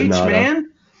versus GBH, Sanada.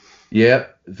 Man.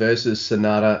 Yep, versus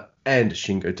Sanada and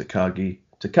Shingo Takagi.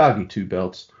 Takagi 2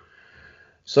 belts.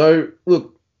 So,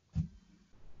 look,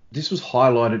 this was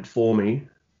highlighted for me,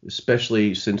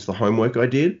 especially since the homework I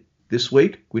did this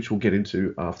week, which we'll get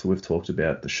into after we've talked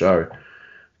about the show.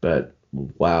 But,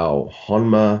 wow,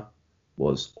 Honma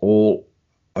was all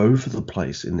over the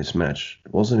place in this match,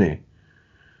 wasn't he?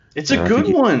 It's a good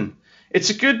one. It's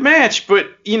a good match, but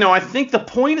I think the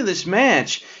point of this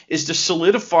match is to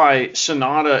solidify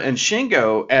Sanada and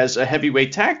Shingo as a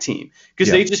heavyweight tag team because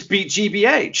they just beat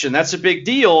GBH, and that's a big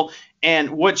deal.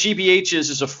 And what GBH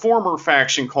is a former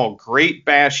faction called Great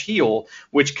Bash Heel,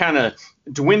 which kind of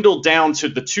dwindled down to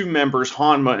the two members,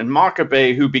 Honma and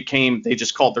Makabe, who they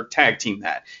just called their tag team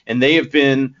that. And they have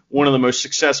been one of the most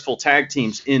successful tag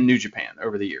teams in New Japan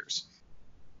over the years.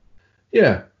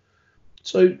 Yeah.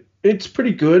 So it's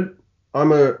pretty good.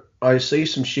 I see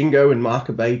some Shingo and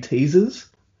Makabe teasers,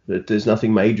 but there's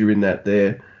nothing major in that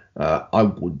there. I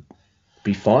would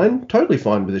be totally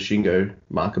fine with a Shingo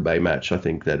Makabe match. I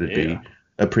think that'd be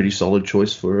a pretty solid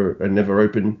choice for a never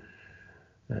open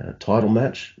title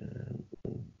match.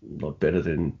 A lot better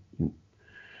than.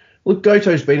 Look,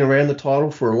 Goto's been around the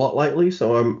title for a lot lately,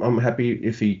 so I'm happy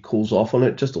if he cools off on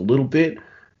it just a little bit.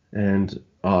 And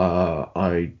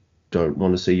I don't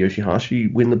want to see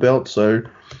Yoshihashi win the belt, so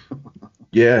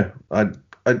yeah, I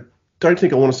don't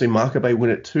think I want to see Makabe win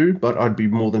it too, but I'd be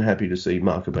more than happy to see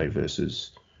Makabe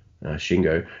versus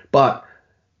Shingo. But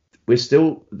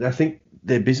I think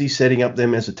they're busy setting up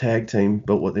them as a tag team,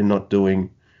 but what they're not doing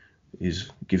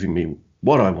is giving me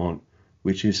what I want,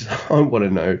 which is I want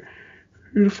to know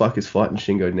who the fuck is fighting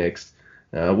Shingo next.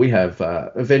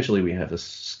 Eventually we have a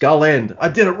Skull End. I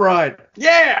did it right.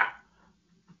 Yeah!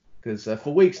 Because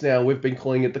for weeks now we've been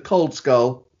calling it the Cold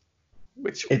Skull.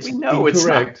 Which it's we know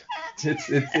incorrect. It's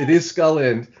not. It is Skull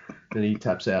End. And he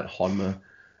taps out Honma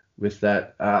with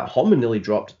that. Honma nearly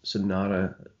dropped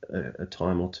Sanada a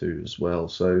time or two as well.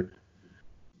 So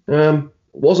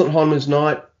wasn't Honma's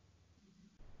night.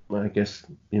 I guess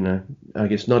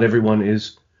not everyone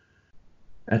is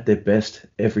at their best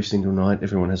every single night.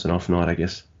 Everyone has an off night, I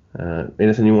guess.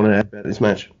 Anything you want to add about this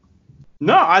match?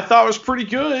 No, I thought it was pretty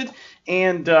good.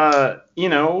 And,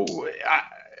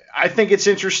 I think it's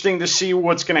interesting to see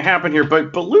what's going to happen here.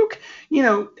 But Luke,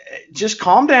 just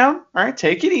calm down. All right,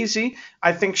 take it easy.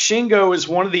 I think Shingo is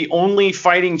one of the only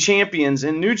fighting champions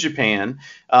in New Japan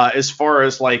as far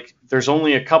as, like, there's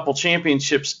only a couple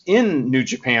championships in New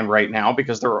Japan right now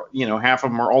because they're, half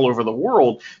of them are all over the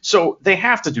world. So they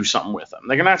have to do something with him.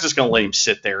 They're not just going to let him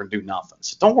sit there and do nothing.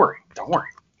 So don't worry.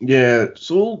 Yeah,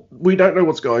 so we don't know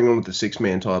what's going on with the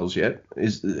 6-man titles yet.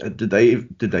 Did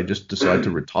they just decide to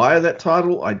retire that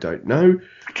title? I don't know.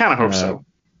 I kind of hope so.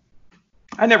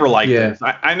 I never liked them.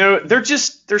 I know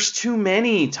there's too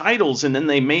many titles, and then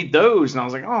they made those, and I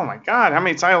was like, oh my god, how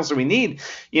many titles do we need?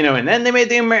 And then they made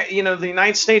the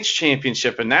United States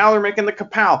Championship, and now they're making the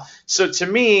Capal. So to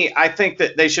me, I think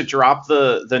that they should drop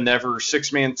the never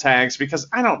 6-man tags because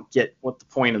I don't get what the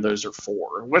point of those are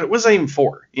for. What was that even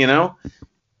for?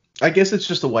 I guess it's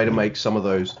just a way to make some of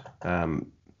those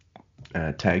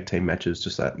tag team matches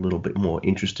just that little bit more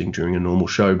interesting during a normal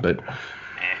show. But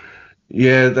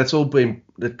yeah, that's all been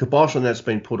the kibosh on that's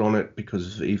been put on it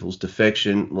because of Evil's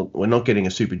defection. Look, we're not getting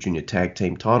a Super Junior tag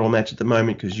team title match at the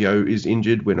moment because Yo is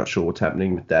injured. We're not sure what's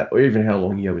happening with that or even how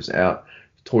long Yo is out.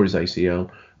 He tore his ACL.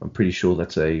 I'm pretty sure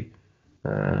that's a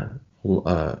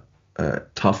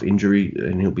tough injury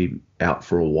and he'll be out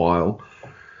for a while.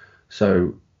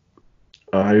 So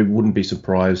I wouldn't be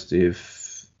surprised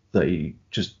if they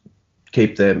just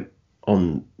keep them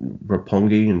on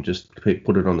Roppongi and just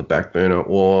put it on the back burner,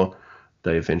 or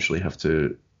they eventually have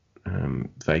to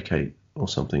vacate or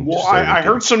something. Well, I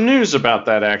heard some news about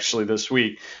that actually this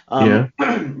week.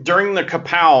 During the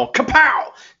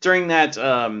Kapow, during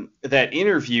that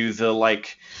interview, the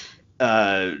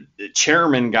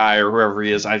chairman guy or whoever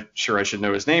he is, I'm sure I should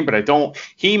know his name, but I don't.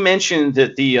 He mentioned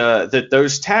that that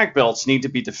those tag belts need to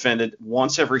be defended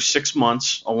once every 6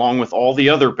 months, along with all the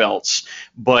other belts,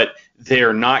 but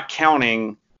they're not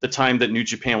counting the time that New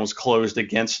Japan was closed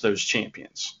against those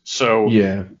champions. So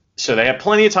So they have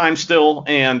plenty of time still,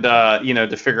 and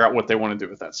to figure out what they want to do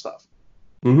with that stuff.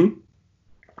 Mm-hmm.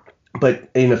 But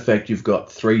in effect, you've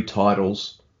got 3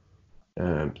 titles,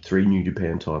 3 New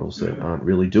Japan titles that aren't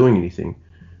really doing anything.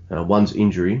 One's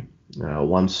injury,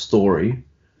 one's story,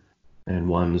 and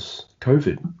one's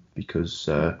COVID, because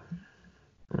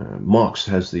Mox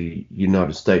has the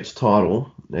United States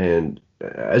title, and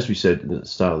as we said at the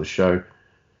start of the show,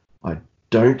 I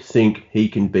don't think he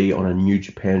can be on a New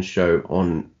Japan show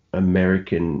on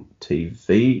American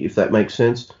TV, if that makes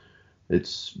sense.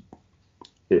 It's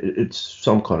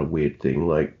some kind of weird thing.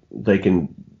 Like, they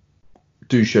can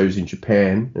do shows in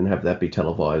Japan and have that be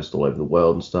televised all over the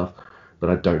world and stuff, but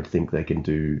I don't think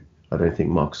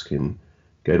Mox can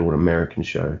go to an American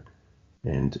show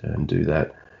and do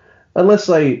that, unless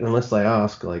they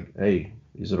ask, like, hey,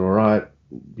 is it all right,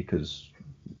 because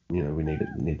we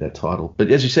need that title.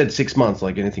 But as you said, 6 months,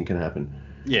 like, anything can happen.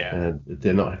 Yeah.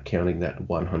 They're not counting that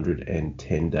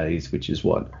 110 days, which is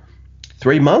what,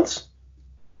 3 months?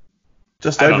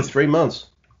 Just over 3 months.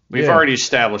 We've already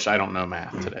established I don't know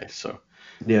math today, so.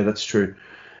 Yeah, that's true.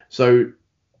 So,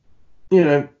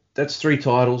 that's 3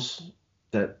 titles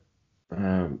that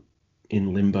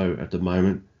in limbo at the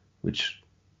moment, which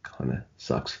kind of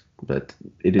sucks, but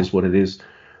it is what it is.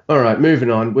 All right,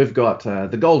 moving on. We've got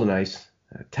the Golden Ace,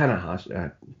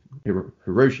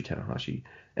 Hiroshi Tanahashi,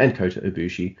 and Kota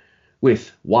Ibushi, with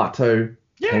Wato,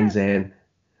 Tenzan,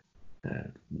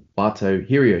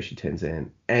 Hiroshi Tenzan,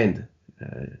 and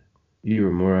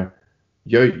Yuya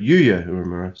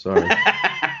Uemura. Sorry.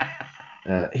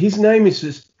 His name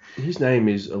is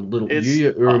a little.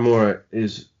 Yuya Uemura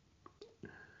is.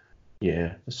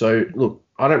 Yeah. So look,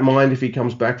 I don't mind if he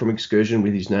comes back from excursion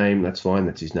with his name. That's fine.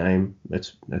 That's his name.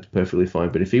 That's perfectly fine.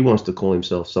 But if he wants to call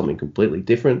himself something completely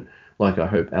different, like I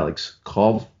hope Alex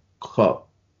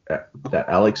that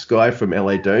Alex guy from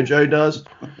LA Dojo does,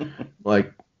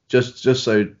 like, just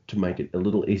so to make it a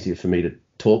little easier for me to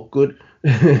talk good.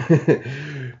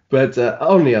 But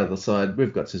on the other side,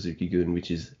 we've got Suzuki-gun,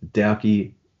 which is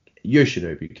Daoki,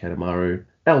 Yoshinobu Kanemaru,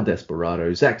 El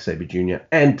Desperado, Zack Sabre Jr.,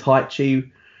 and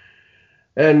Taichi.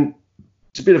 And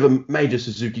it's a bit of a major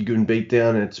Suzuki-gun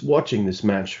beatdown, and it's watching this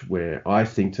match where I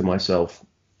think to myself,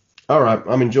 all right,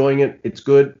 I'm enjoying it, it's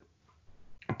good,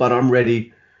 but I'm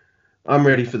ready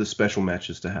for the special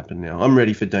matches to happen now. I'm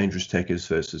ready for Dangerous Tekkers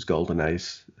versus Golden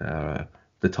Ace,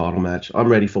 the title match. I'm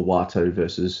ready for Wato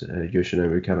versus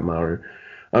Yoshinobu Kanemaru.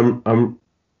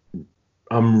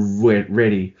 I'm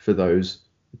ready for those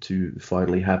to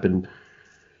finally happen.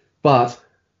 But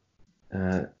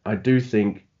I do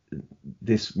think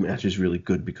this match is really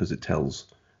good because it tells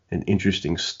an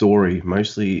interesting story,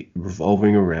 mostly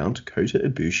revolving around Kota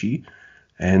Ibushi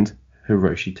and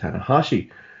Hiroshi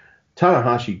Tanahashi.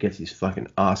 Tanahashi gets his fucking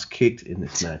ass kicked in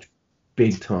this match,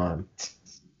 big time.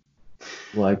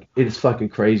 Like, it's fucking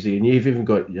crazy. And you've even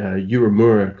got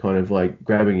Uemura kind of like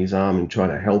grabbing his arm and trying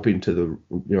to help him to the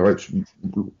ropes,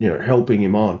 helping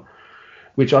him on,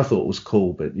 which I thought was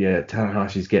cool. But yeah,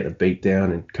 Tanahashi's getting a beat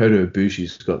down, and Kota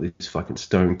Ibushi's got this fucking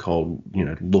stone cold,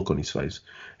 look on his face.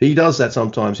 He does that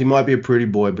sometimes. He might be a pretty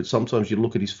boy, but sometimes you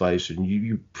look at his face and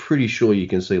you're pretty sure you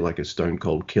can see like a stone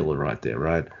cold killer right there,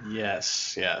 right?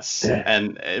 Yes. Yeah.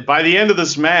 And by the end of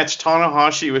this match,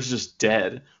 Tanahashi was just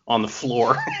dead on the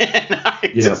floor. And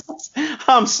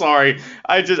I'm sorry.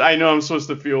 I know I'm supposed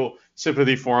to feel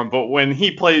sympathy for him, but when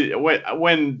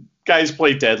guys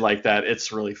play dead like that,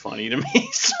 it's really funny to me.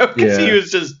 So, because he was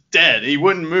just dead, he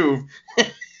wouldn't move.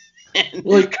 And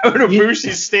Kota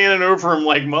Ibushi's standing over him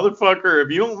like, motherfucker, if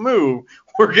you don't move,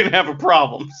 we're gonna have a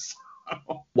problem. So.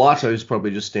 Wato's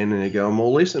probably just standing there going, well,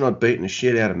 at least they're not beating the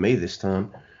shit out of me this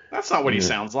time. That's not what he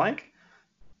sounds like.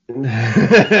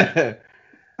 At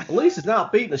least it's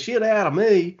not beating the shit out of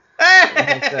me.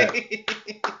 Hey!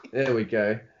 There we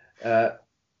go.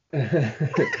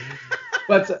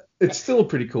 But it's still a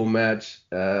pretty cool match.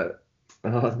 I'm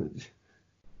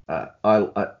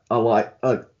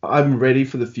ready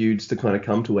for the feuds to kind of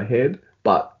come to a head,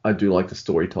 but I do like the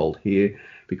story told here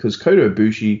because Kota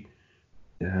Ibushi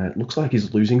looks like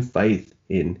he's losing faith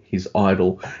in his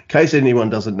idol. In case anyone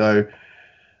doesn't know,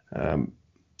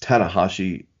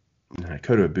 Tanahashi,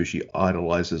 Kota Ibushi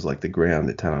idolizes like the ground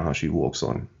that Tanahashi walks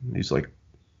on. He's like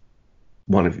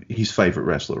one of his favorite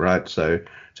wrestler, right? So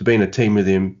to be in a team with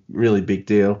him, really big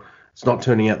deal. It's not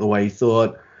turning out the way he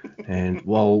thought. And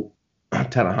while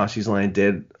Tanahashi's laying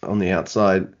dead on the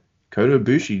outside, Kota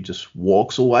Ibushi just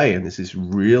walks away, and there's this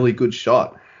really good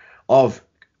shot of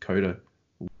Kota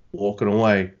walking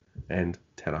away and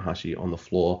Tanahashi on the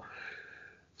floor.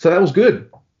 So that was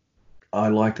good. I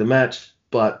liked the match,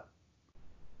 but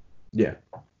yeah.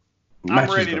 I'm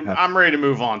ready to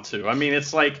move on too. I mean,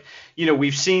 it's like,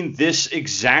 we've seen this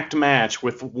exact match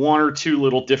with one or two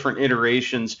little different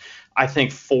iterations, I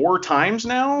think 4 times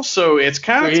now. So it's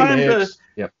kind of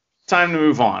time to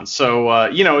move on. So,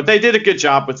 they did a good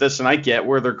job with this, and I get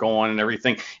where they're going and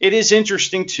everything. It is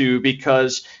interesting, too,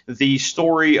 because the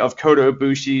story of Kota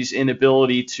Ibushi's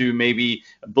inability to maybe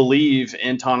believe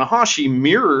in Tanahashi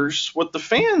mirrors what the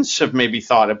fans have maybe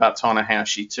thought about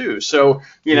Tanahashi, too. So,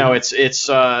 it's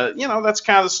that's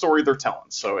kind of the story they're telling.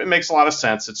 So it makes a lot of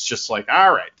sense. It's just like,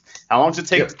 all right, how long does it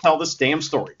take to tell this damn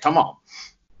story? Come on.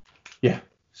 Yeah.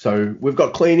 So we've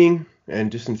got cleaning and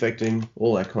disinfecting,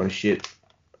 all that kind of shit.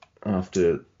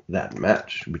 After that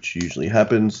match, which usually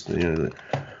happens,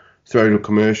 throw to a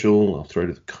commercial, I'll throw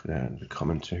to the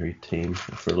commentary team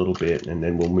for a little bit, and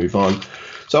then we'll move on.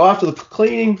 So after the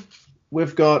cleaning,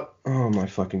 we've got, oh my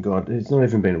fucking god, there's not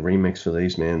even been a remix for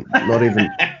these, man. Not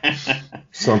even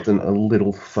something a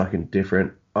little fucking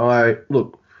different.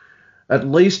 Look, at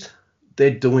least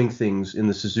they're doing things in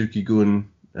the Suzuki-Gun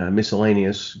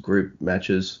miscellaneous group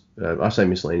matches. I say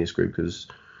miscellaneous group because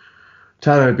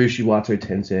Tano, Ibushi, Wato,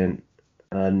 Tenzan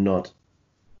are not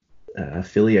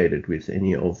affiliated with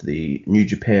any of the New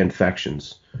Japan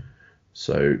factions.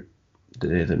 So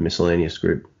they're the miscellaneous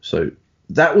group. So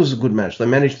that was a good match. They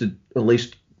managed to at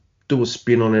least do a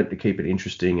spin on it to keep it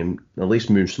interesting and at least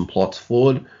move some plots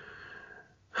forward.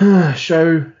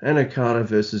 Sho and Okada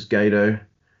versus Gato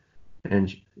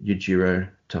and Yujiro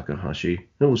Takahashi.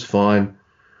 It was fine.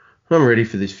 I'm ready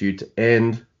for this feud to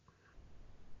end.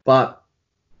 But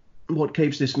what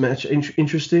keeps this match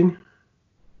interesting?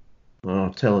 Oh,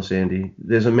 tell us, Andy.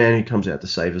 There's a man who comes out to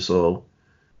save us all.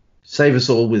 Save us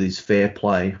all with his fair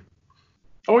play.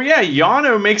 Oh, yeah,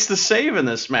 Yano makes the save in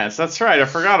this match. That's right. I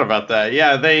forgot about that.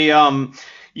 Yeah, they,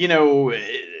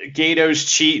 Gato's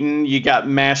cheating. You got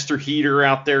Master Heater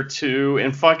out there, too.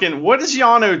 And fucking, what does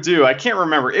Yano do? I can't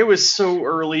remember. It was so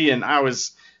early, and I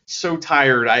was so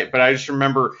tired, but I just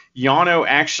remember Yano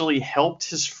actually helped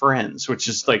his friends, which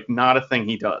is like not a thing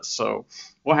he does. So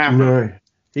what happened? No,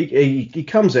 he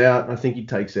comes out. I think he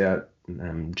takes out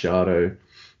Jado,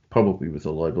 probably with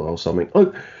a low blow or something.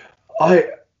 Look,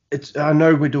 I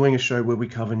know we're doing a show where we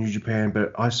cover New Japan,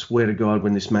 but I swear to God,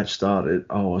 when this match started,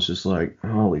 I was just like,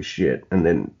 holy shit. And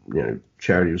then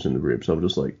Charity was in the ribs. I was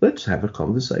just like, let's have a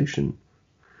conversation.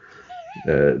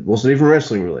 It wasn't even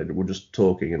wrestling related. We're just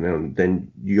talking, and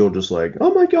then you're just like,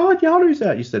 "Oh my God, Yano's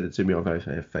out!" You said it to me on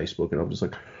Facebook, and I'm just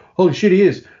like, "Holy shit, he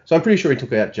is!" So I'm pretty sure he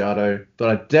took out Jado, but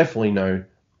I definitely know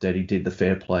that he did the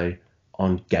fair play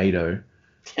on Gato.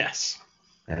 Yes.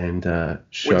 And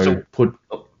put.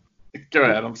 Go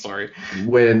ahead. I'm sorry.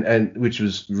 Which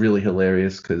was really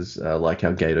hilarious because like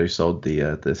how Gato sold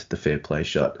the fair play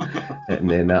shot, and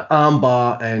then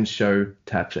armbar and Sho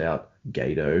taps out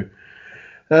Gato.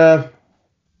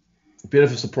 Bit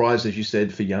of a surprise, as you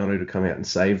said, for Yano to come out and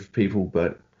save people,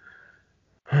 but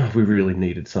we really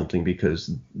needed something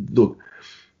because, look,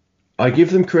 I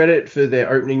give them credit for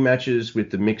their opening matches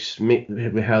with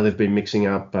the how they've been mixing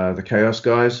up the Chaos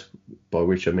guys, by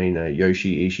which I mean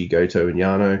Yoshi, Ishii, Goto, and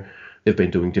Yano. They've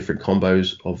been doing different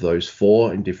combos of those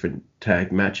 4 in different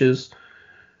tag matches.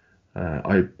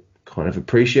 I kind of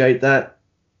appreciate that.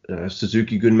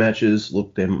 Suzuki-Gun matches,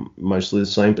 look, they're mostly the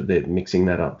same, but they're mixing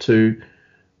that up too.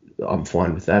 I'm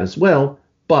fine with that as well,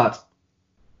 but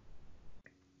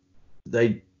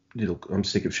I'm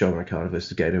sick of showing Okada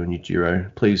versus Gato and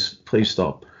Yujiro. Please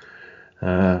stop.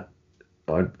 I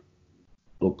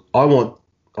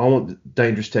want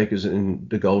Dangerous Takers and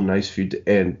the Golden Ace feud to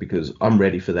end because I'm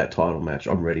ready for that title match.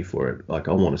 I'm ready for it. Like,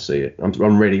 I want to see it.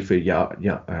 I'm ready for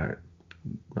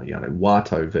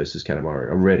Wato versus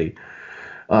Kanemaru. I'm ready.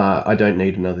 I don't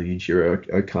need another Yujiro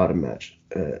Okada match.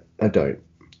 I don't.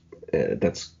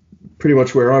 That's pretty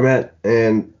much where I'm at,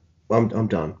 and I'm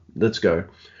done. Let's go.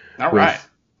 All right.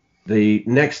 The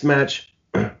next match,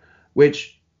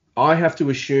 which I have to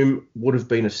assume would have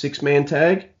been a 6-man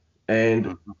tag,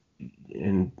 and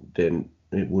then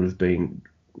it would have been,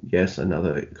 yes,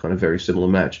 another kind of very similar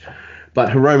match. But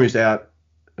Hiromu's out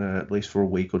at least for a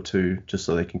week or 2, just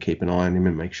so they can keep an eye on him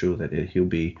and make sure that he'll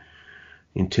be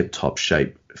in tip-top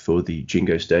shape for the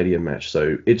Jingo Stadium match.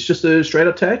 So it's just a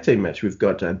straight-up tag team match. We've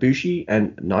got Bushi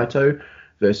and Naito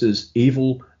versus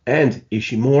Evil and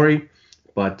Ishimori.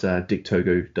 but Dick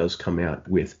Togo does come out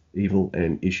with Evil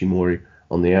and Ishimori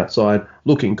on the outside,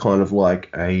 looking kind of like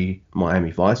a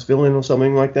Miami Vice villain or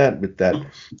something like that, with that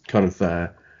kind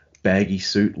of baggy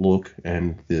suit look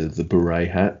and the beret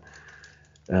hat.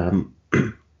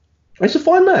 It's a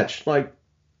fine match. Like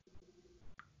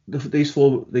these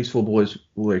four boys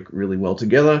work really well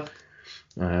together.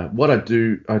 What I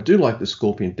do like the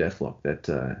Scorpion Deathlock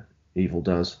that Evil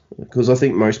does, because I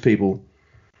think most people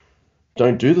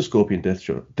don't do the Scorpion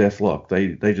Deathlock.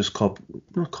 They just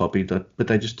not copy, but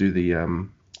they just do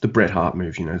the Bret Hart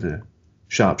move, the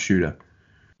sharpshooter.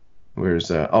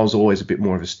 Whereas I was always a bit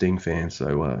more of a Sting fan,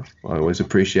 so I always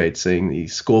appreciate seeing the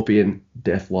Scorpion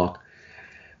Deathlock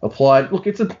applied. Look,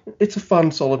 it's a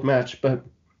fun, solid match, but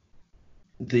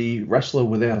the wrestler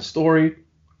without a story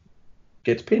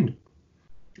gets pinned.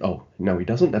 Oh, no, he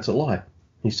doesn't. That's a lie.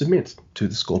 He submits to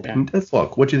the Scorpion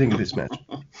Deathlock. What do you think of this match?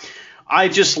 I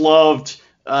just loved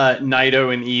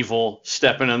Naito and Evil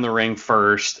stepping in the ring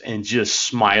first and just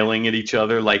smiling at each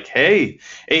other like, hey,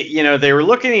 they were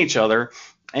looking at each other.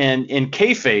 And in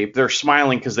kayfabe, they're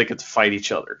smiling because they get to fight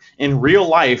each other. In real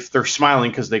life, they're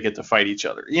smiling because they get to fight each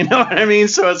other. You know what I mean?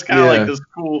 So it's kind of like this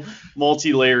cool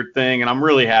multi-layered thing. And I'm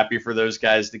really happy for those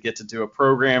guys to get to do a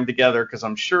program together because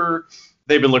I'm sure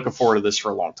they've been looking forward to this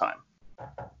for a long time.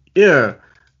 Yeah.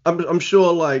 I'm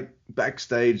sure, like,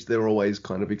 backstage, they're always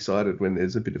kind of excited when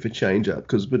there's a bit of a change-up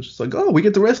because we're just like, oh, we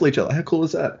get to wrestle each other. How cool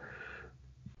is that?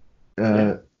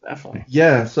 Yeah, definitely.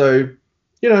 Yeah, so,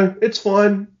 it's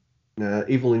fine.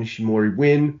 Evil and Ishimori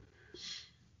win.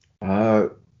 Not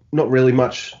really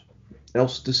much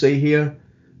else to see here.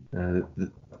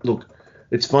 Look,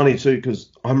 it's funny too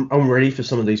because I'm ready for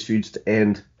some of these feuds to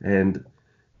end, and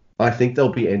I think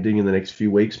they'll be ending in the next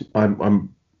few weeks.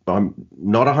 I'm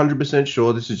not 100%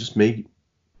 sure. This is just me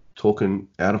talking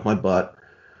out of my butt,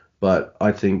 but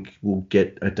I think we'll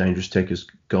get a Dangerous Tekkers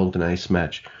Golden Ace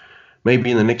match maybe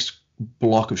in the next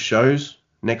block of shows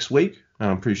next week.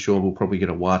 I'm pretty sure we'll probably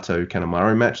get a Wato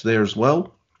Kanemaru match there as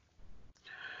well.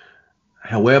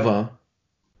 However,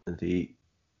 the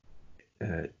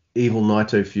Evil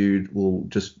Naito feud will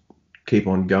just keep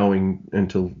on going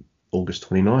until August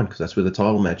 29 because that's where the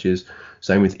title match is.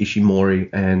 Same with Ishimori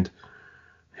and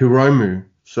Hiromu.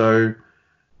 So,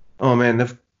 oh man,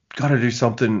 they've got to do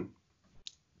something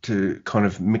to kind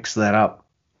of mix that up.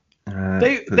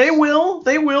 They will,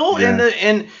 yeah.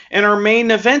 and our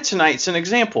main event tonight's an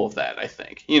example of that. I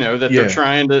think they're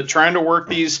trying to work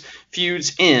these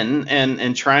feuds in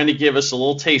and trying to give us a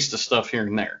little taste of stuff here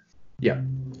and there. Yeah,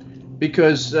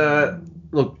 because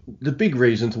look, the big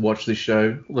reason to watch this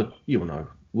show, look,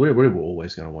 we're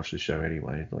always going to watch this show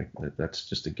anyway. Like that's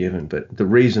just a given. But the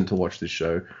reason to watch this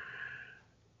show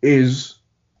is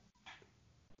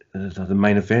the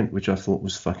main event, which I thought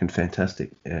was fucking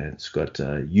fantastic. It's got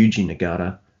Yuji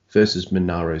Nagata versus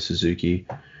Minoru Suzuki.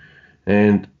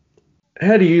 And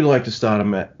how do you like to start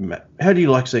how do you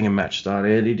like seeing a match start,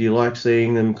 Eddie? Do you like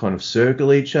seeing them kind of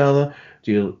circle each other?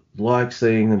 Do you like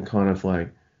seeing them kind of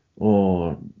like,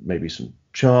 or maybe some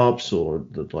chops, or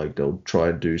like they'll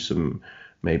try to do some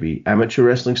maybe amateur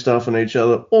wrestling stuff on each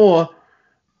other? Or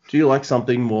do you like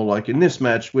something more like in this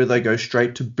match where they go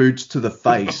straight to boots to the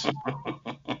face?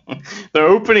 The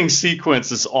opening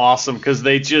sequence is awesome because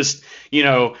they just,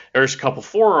 there's a couple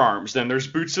forearms, then there's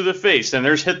boots to the face, then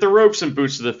there's hit the ropes and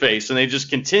boots to the face, and they just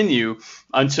continue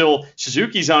until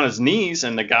Suzuki's on his knees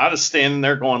and Nagata's standing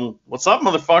there going, "What's up,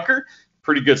 motherfucker?"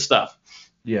 Pretty good stuff.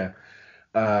 Yeah.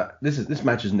 This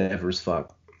match is never as fun.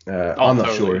 I'm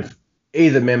not sure if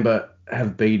either member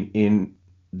have been in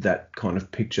that kind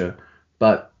of picture,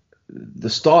 but the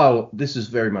style, this is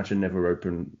very much a never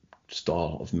open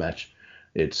style of match.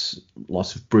 It's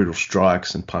lots of brutal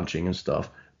strikes and punching and stuff.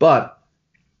 But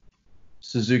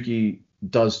Suzuki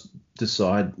does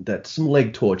decide that some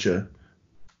leg torture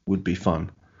would be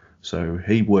fun. So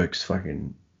he works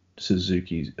fucking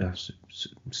Suzuki.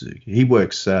 He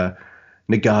works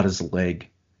Nagata's leg,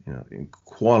 in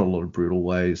quite a lot of brutal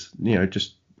ways.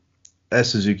 Just as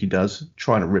Suzuki does,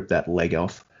 trying to rip that leg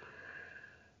off,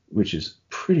 which is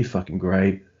pretty fucking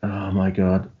great. Oh my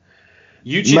god.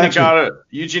 Yuji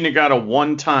Nagata,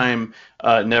 one-time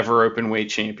never open weight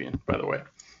champion, by the way.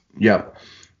 Yeah.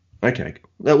 Okay.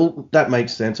 That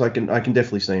makes sense. I can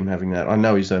definitely see him having that. I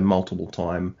know he's a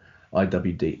multiple-time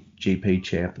IWGP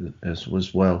champ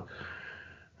as well.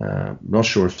 Not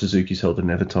sure if Suzuki's held the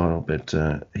never title, but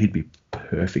he'd be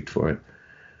perfect for it,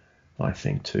 I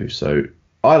think too. So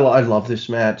I love this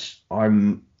match.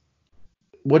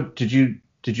 What did you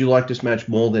did you like this match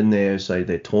more than their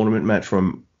tournament match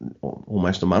from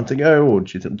almost a month ago, or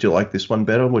do you like this one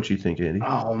better? What do you think, Andy?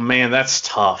 Oh man, that's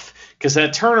tough, because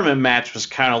that tournament match was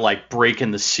kind of like breaking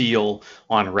the seal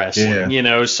on wrestling, you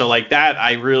know. So like that,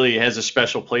 I really has a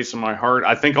special place in my heart.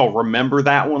 I think I'll remember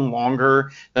that one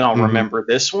longer than I'll remember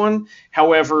this one.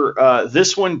 However,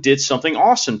 this one did something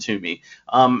awesome to me.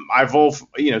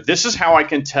 This is how I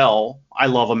can tell I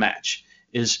love a match.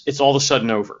 Is it's all of a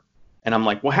sudden over. And I'm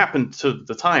like, what happened to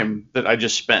the time that I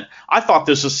just spent? I thought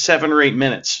this was 7 or 8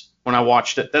 minutes when I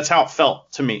watched it. That's how it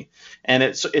felt to me. And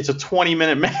it's a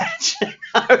 20-minute match.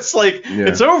 It's like,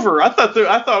 it's over. I thought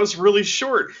it was really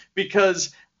short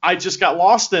because I just got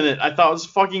lost in it. I thought it was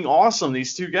fucking awesome.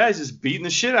 These two guys just beating the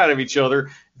shit out of each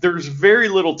other. There's very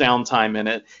little downtime in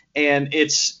it. And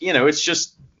it's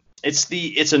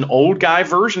an old guy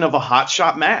version of a hot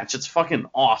shot match. It's fucking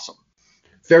awesome.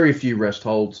 Very few rest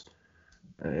holds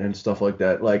and stuff like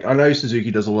that. Like, I know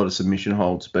Suzuki does a lot of submission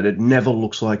holds, but it never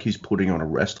looks like he's putting on a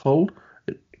rest hold,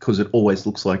 because it always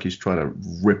looks like he's trying to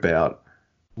rip out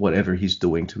whatever he's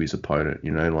doing to his opponent, you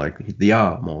know, like the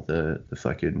arm or the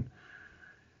fucking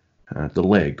the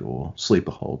leg or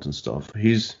sleeper holds and stuff.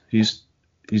 He's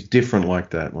different like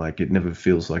that. Like, it never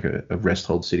feels like a rest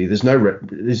hold city.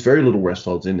 There's very little rest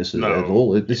holds in this at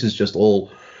all. This is just all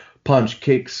punch,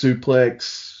 kick,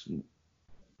 suplex,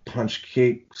 punch,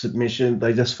 kick, submission.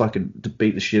 They just fucking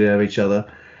beat the shit out of each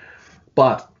other.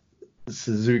 But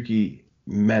Suzuki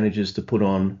manages to put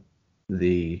on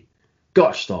the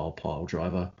Gotch style pile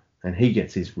driver, and he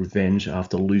gets his revenge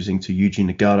after losing to Yuji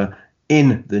Nagata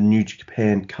in the New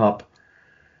Japan Cup.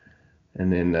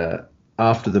 And then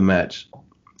after the match,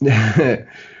 we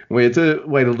had to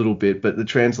wait a little bit, but the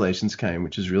translations came,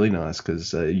 which is really nice,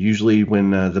 because usually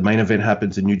when the main event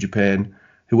happens in New Japan,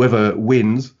 whoever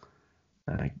wins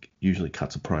usually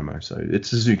cuts a promo. So it's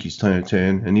Suzuki's turn,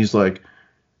 and he's like,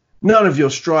 none of your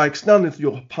strikes, none of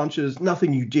your punches,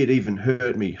 nothing you did even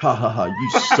hurt me. Ha ha ha,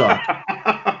 you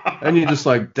suck. And you're just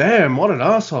like, damn, what an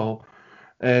asshole.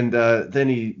 And then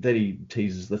he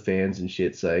teases the fans and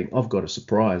shit, saying, I've got a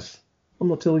surprise. I'm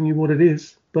not telling you what it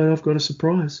is, but I've got a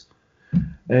surprise.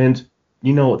 And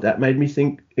you know what that made me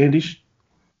think, Andy?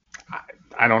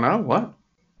 I don't know. What?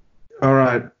 All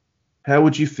right. How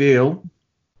would you feel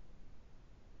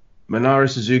Minoru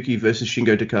Suzuki versus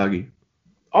Shingo Takagi?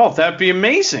 Oh, that'd be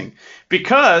amazing,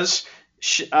 because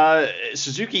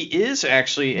Suzuki is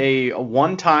actually a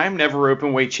one-time never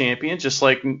open weight champion, just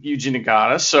like Yuji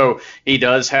Nagata. So he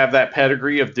does have that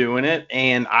pedigree of doing it,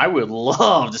 and I would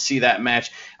love to see that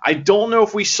match. I don't know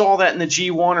if we saw that in the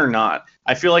G1 or not.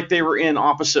 I feel like they were in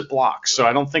opposite blocks, so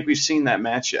I don't think we've seen that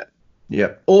match yet.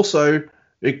 Yeah. Also,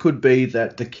 it could be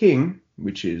that the King,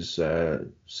 which is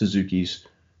Suzuki's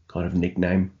kind of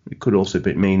nickname, it could also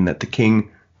mean that the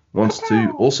King wants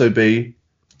to also be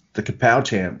the Kapow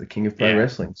champ, the King of Pro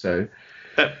Wrestling. So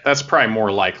that's probably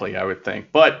more likely, I would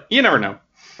think. But you never know.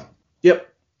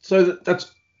 Yep. So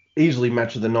that's easily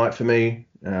match of the night for me,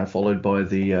 followed by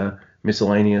the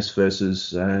miscellaneous versus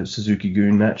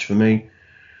Suzuki-Gun match for me.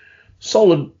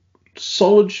 Solid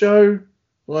show.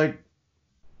 Like,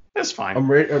 that's fine.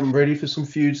 I'm ready for some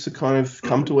feuds to kind of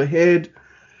come to a head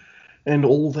and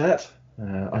all that.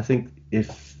 I think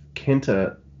if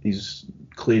Kenta is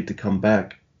cleared to come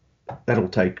back, that'll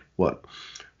take,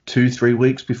 2-3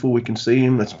 weeks before we can see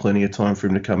him. That's plenty of time for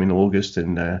him to come in August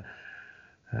and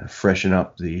freshen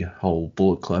up the whole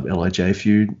Bullet Club LIJ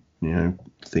feud,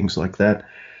 things like that.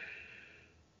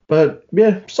 But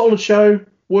yeah, solid show,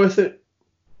 worth it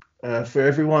for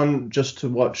everyone just to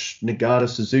watch Nagata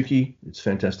Suzuki. It's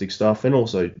fantastic stuff, and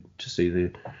also to see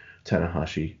the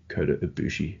Tanahashi Kota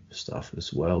Ibushi stuff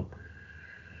as well.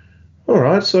 All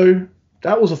right, so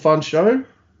that was a fun show,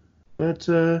 but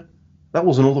that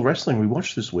wasn't all the wrestling we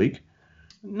watched this week.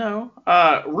 No.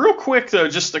 Real quick, though,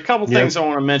 just a couple things I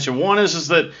want to mention. One is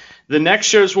that the next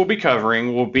shows we'll be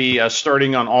covering will be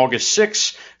starting on August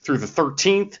 6th through the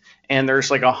 13th, and there's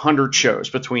like 100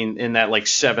 shows in that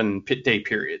 7-day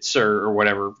period, or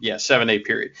whatever. Yeah, 7-day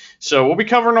period. So we'll be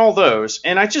covering all those.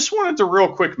 And I just wanted to real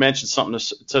quick mention something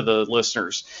to the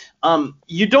listeners.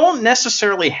 You don't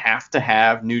necessarily have to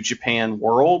have New Japan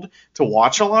World to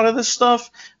watch a lot of this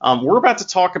stuff. We're about to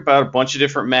talk about a bunch of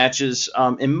different matches,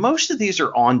 and most of these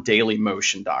are on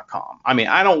DailyMotion.com. I mean,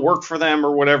 I don't work for them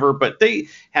or whatever, but they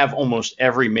have almost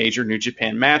every major New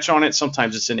Japan match on it.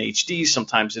 Sometimes it's in HD,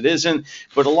 sometimes it isn't.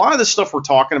 But a lot of the stuff we're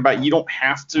talking about, you don't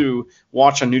have to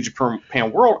watch on New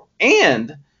Japan World.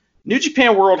 And New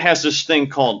Japan World has this thing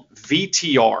called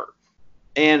VTR.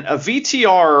 And a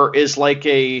VTR is like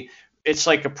a it's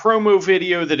like a promo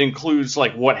video that includes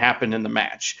like what happened in the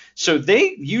match. So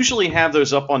they usually have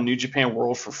those up on New Japan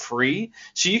World for free.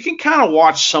 So you can kind of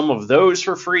watch some of those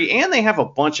for free, and they have a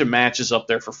bunch of matches up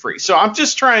there for free. So I'm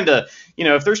just trying to,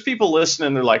 if there's people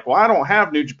listening, they're like, well, I don't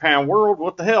have New Japan World.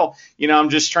 What the hell? I'm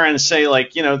just trying to say,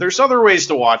 like, there's other ways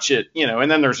to watch it,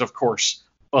 and then there's, of course,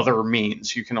 other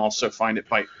means. You can also find it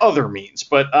by other means.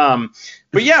 But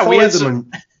yeah, we had some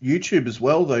on YouTube as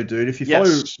well, though, dude. If you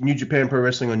follow New Japan Pro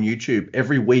Wrestling on YouTube,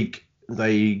 every week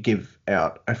they give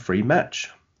out a free match.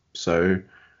 So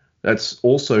that's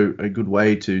also a good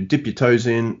way to dip your toes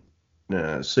in,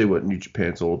 see what New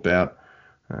Japan's all about.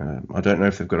 I don't know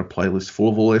if they've got a playlist full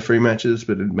of all their free matches,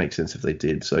 but it'd make sense if they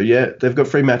did. So yeah, they've got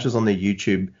free matches on their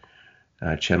YouTube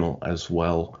channel as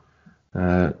well.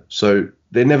 So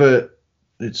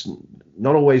it's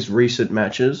not always recent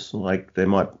matches. Like the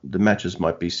matches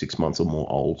might be 6 months or more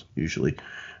old usually,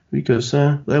 because they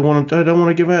don't want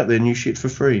to give out their new shit for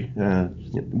free,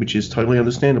 which is totally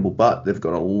understandable. But they've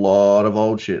got a lot of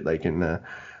old shit they can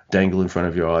dangle in front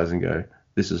of your eyes and go,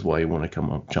 this is why you want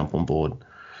to jump on board.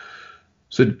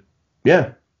 So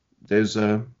yeah, there's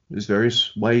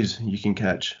various ways you can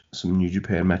catch some New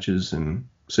Japan matches and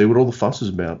see what all the fuss is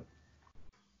about.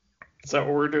 Is that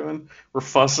what we're doing? We're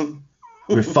fussing.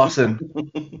 We're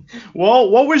fussing. Well,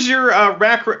 what was your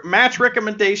match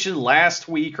recommendation last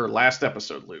week or last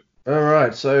episode, Luke? All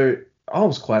right, so I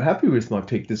was quite happy with my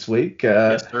pick this week.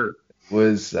 Yes, sir.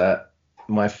 Was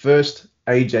my first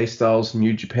AJ Styles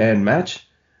New Japan match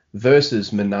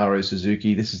versus Minoru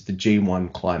Suzuki. This is the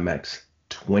G1 Climax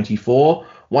 24.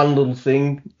 One little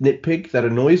thing, nitpick that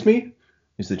annoys me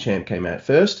is the champ came out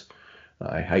first.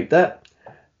 I hate that.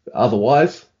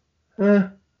 Otherwise,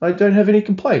 I don't have any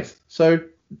complaints. So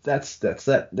that's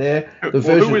that there.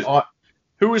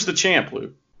 Who is the champ,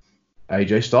 Luke?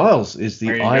 AJ Styles is the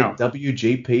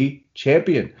IWGP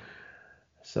champion.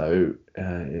 So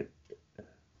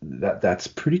that's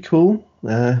pretty cool.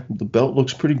 The belt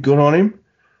looks pretty good on him.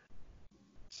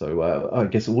 So I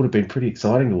guess it would have been pretty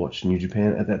exciting to watch New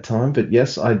Japan at that time. But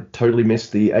yes, I totally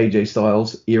missed the AJ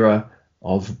Styles era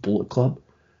of Bullet Club.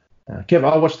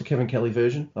 I watched the Kevin Kelly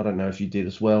version. I don't know if you did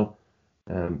as well.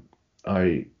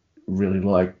 I really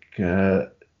like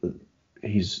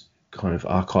his kind of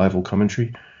archival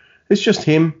commentary. It's just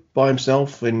him by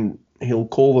himself, and he'll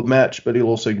call the match, but he'll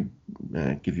also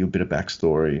give you a bit of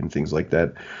backstory and things like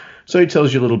that. So he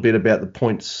tells you a little bit about the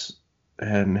points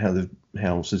and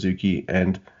how Suzuki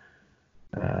and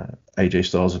AJ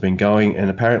Styles have been going. And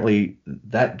apparently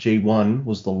that G1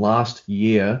 was the last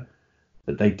year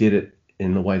that they did it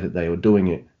in the way that they were doing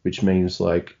it, which means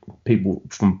like people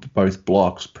from both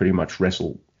blocks pretty much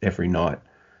wrestle every night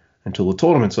until the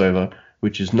tournament's over,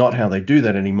 which is not how they do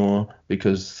that anymore,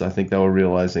 because I think they were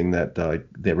realizing that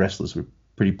their wrestlers were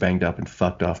pretty banged up and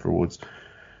fucked afterwards.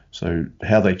 So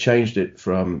how they changed it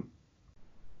from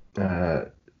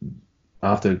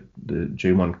after the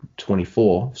G1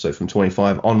 24, so from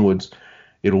 25 onwards,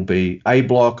 it'll be A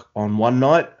block on one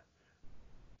night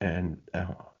and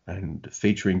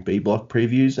featuring B block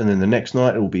previews, and then the next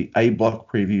night it will be A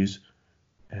block previews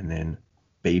and then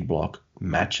B block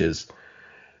matches.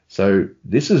 So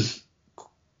this is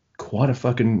quite a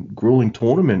fucking grueling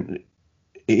tournament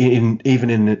even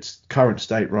in its current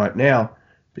state right now.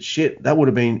 But shit, that would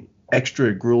have been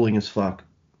extra grueling as fuck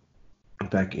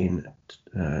back in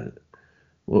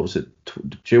what was it,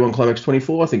 G1 Climax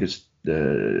 24? I think it's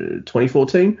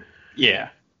 2014. Yeah.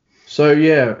 So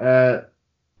yeah,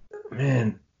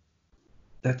 man,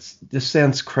 this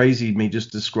sounds crazy, me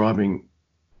just describing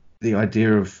the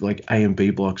idea of like A and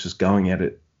B blocks just going at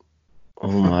it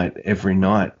all night, every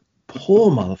night.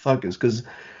 Poor motherfuckers, because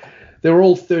they're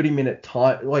all 30-minute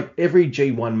time. Like every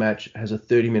G1 match has a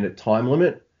 30-minute time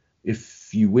limit.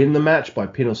 If you win the match by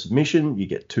pin or submission, you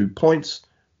get 2 points.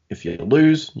 If you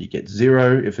lose, you get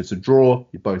 0. If it's a draw,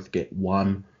 you both get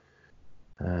 1.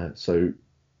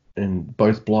 And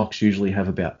both blocks usually have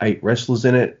about 8 wrestlers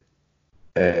in it,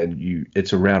 and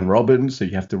it's a round robin, so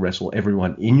you have to wrestle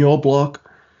everyone in your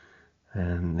block,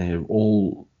 and they're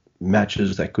all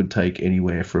matches that could take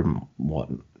anywhere from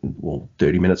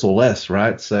 30 minutes or less,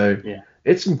 right? So yeah,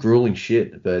 it's some grueling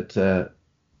shit, but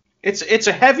it's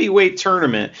a heavyweight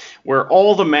tournament where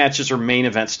all the matches are main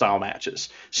event style matches.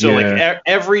 So like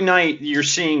every night you're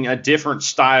seeing a different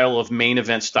style of main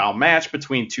event style match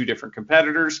between two different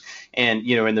competitors, and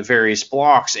in the various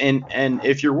blocks. And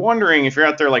if you're wondering, if you're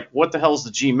out there like, what the hell is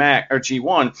the G-Mac or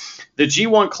G1? The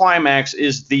G1 Climax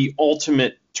is the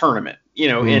ultimate tournament.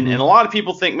 And a lot of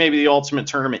people think maybe the ultimate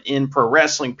tournament in pro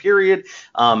wrestling, period.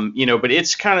 But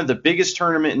it's kind of the biggest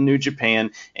tournament in New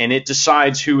Japan, and it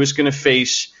decides who is going to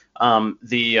face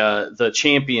the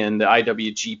champion, the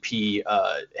IWGP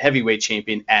heavyweight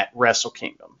champion at Wrestle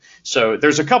Kingdom. So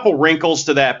there's a couple wrinkles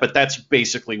to that, but that's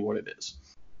basically what it is.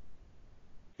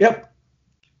 Yep.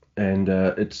 And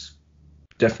it's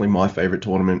definitely my favorite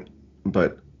tournament,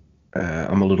 but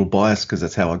I'm a little biased because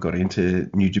that's how I got into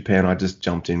New Japan. I just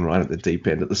jumped in right at the deep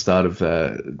end at the start of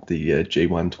the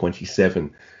G1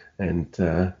 27,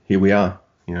 and here we are,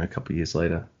 a couple of years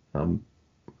later,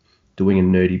 doing a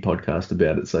nerdy podcast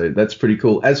about it. So that's pretty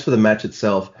cool. As for the match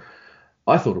itself,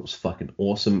 I thought it was fucking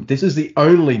awesome. This is the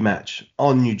only match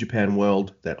on New Japan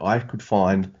World that I could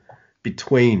find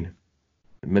between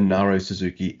Minoru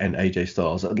Suzuki and AJ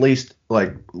Styles. At least,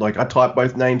 like I typed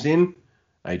both names in,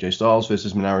 AJ Styles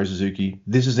versus Minoru Suzuki.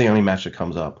 This is the only match that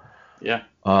comes up. Yeah.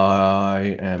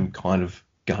 I am kind of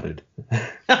gutted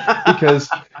because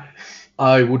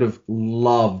I would have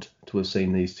loved to have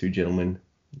seen these two gentlemen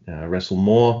wrestle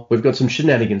more. We've got some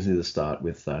shenanigans near the start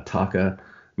with Taka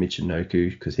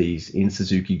Michinoku because he's in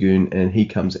Suzuki-gun and he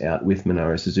comes out with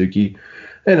Minoru Suzuki.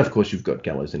 And, of course, you've got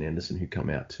Gallows and Anderson who come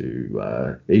out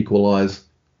to equalize.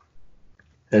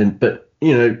 But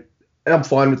I'm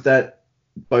fine with that.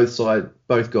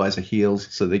 Both guys are heels,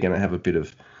 so they're going to have a bit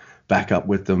of backup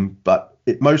with them. But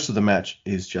most of the match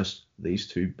is just these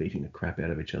two beating the crap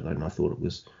out of each other, and I thought it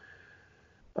was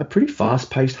a pretty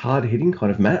fast-paced, hard-hitting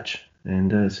kind of match.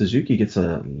 And Suzuki gets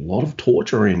a lot of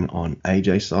torture in on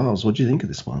AJ Styles. What do you think of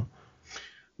this one?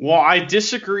 Well, I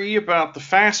disagree about the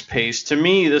fast pace. To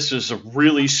me, this is a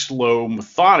really slow,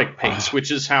 methodic pace,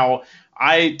 which is how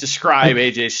I describe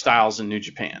AJ Styles in New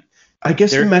Japan. I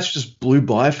guess the match just blew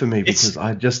by for me because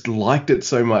I just liked it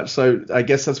so much. So I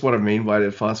guess that's what I mean by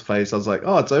the fast pace. I was like,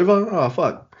 oh, it's over? Oh,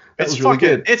 fuck. That was really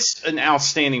good. It's an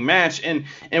outstanding match. And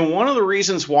one of the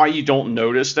reasons why you don't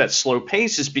notice that slow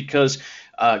pace is because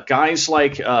guys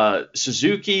like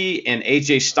Suzuki and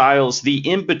AJ Styles, the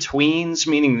in-betweens,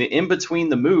 meaning the in-between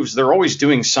the moves, they're always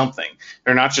doing something.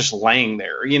 They're not just laying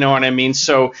there. You know what I mean?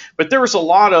 So, but there was a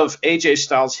lot of AJ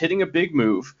Styles hitting a big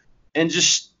move and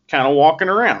just kind of walking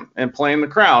around and playing the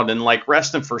crowd and like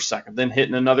resting for a second, then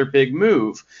hitting another big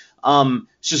move.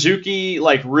 Suzuki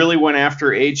like really went after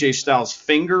AJ Styles'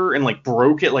 finger and like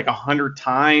broke it like 100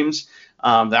 times.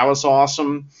 That was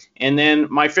awesome. And then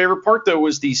my favorite part though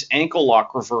was these ankle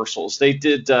lock reversals. They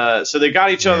did so they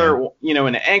got each other, in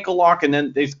an ankle lock, and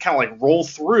then they kind of like roll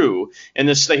through. And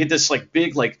they hit this like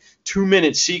big like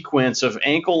 2-minute sequence of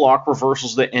ankle lock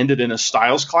reversals that ended in a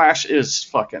Styles clash. It is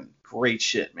fucking great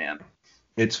shit, man.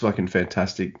 It's fucking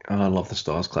fantastic. I love the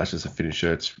Styles Clash as a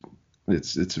finisher.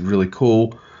 It's really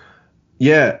cool.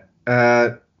 Yeah,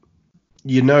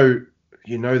 you know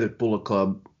that Bullet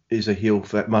Club is a heel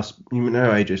that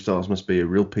AJ Styles must be a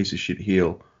real piece of shit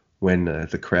heel when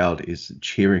the crowd is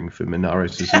cheering for Minoru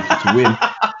Suzuki to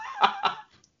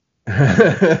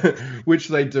win, which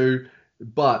they do.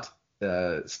 But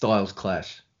Styles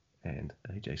Clash and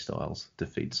AJ Styles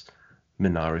defeats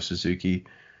Minoru Suzuki.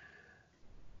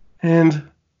 And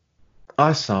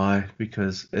I sigh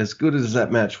because as good as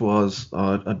that match was,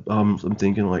 I'm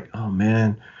thinking like, oh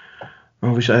man,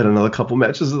 I wish I had another couple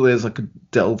matches of theirs I could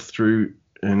delve through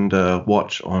and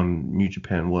watch on New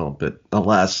Japan World. But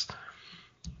alas,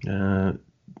 that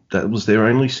was their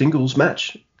only singles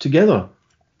match together.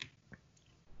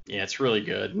 Yeah, it's really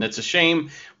good. And it's a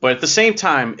shame. But at the same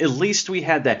time, at least we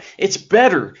had that. It's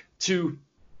better to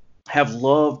have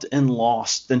loved and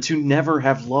lost than to never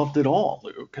have loved at all,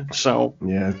 Luke. So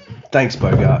yeah, thanks,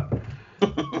 Bogart.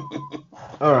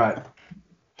 All right,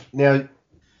 now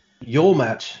your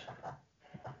match.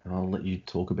 I'll let you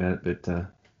talk about it, but the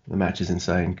match is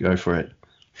insane. Go for it.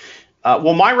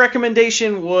 Well, my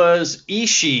recommendation was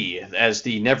Ishii as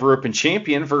the Never Open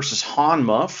champion versus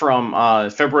Hanma from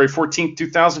February 14th,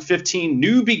 2015,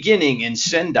 New Beginning in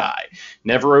Sendai.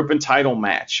 Never Open title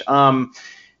match.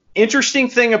 Interesting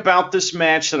thing about this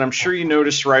match that I'm sure you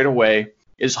noticed right away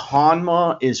is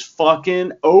Hanma is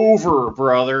fucking over,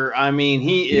 brother. I mean,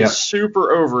 he is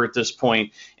super over at this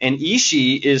point. And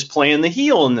Ishii is playing the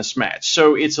heel in this match.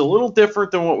 So it's a little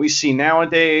different than what we see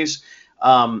nowadays.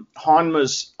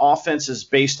 Hanma's offense is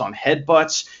based on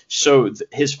headbutts. So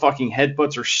his fucking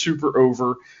headbutts are super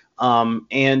over.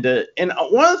 And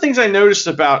one of the things I noticed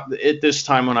about it this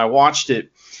time when I watched it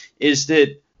is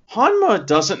that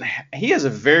Hanma he has a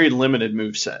very limited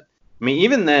moveset. I mean,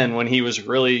 even then, when he was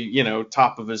really,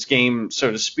 top of his game, so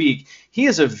to speak, he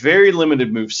has a very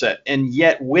limited moveset. And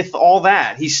yet, with all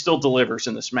that, he still delivers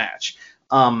in this match.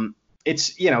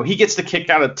 it's, he gets the kick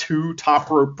out of 2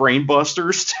 top rope brain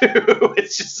busters too.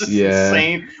 It's just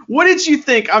insane. What did you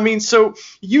think? I mean, so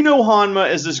Hanma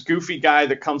as this goofy guy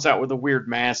that comes out with a weird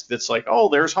mask that's like, oh,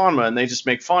 there's Hanma, and they just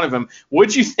make fun of him.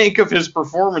 What'd you think of his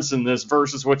performance in this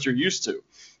versus what you're used to?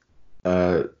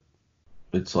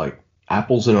 It's like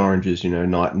apples and oranges,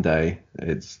 night and day.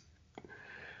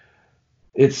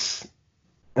 It's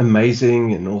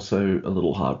amazing and also a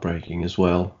little heartbreaking as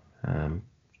well.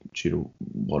 Due to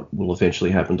what will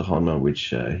eventually happen to Honma,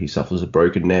 which he suffers a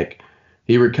broken neck.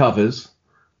 He recovers,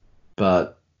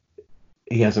 but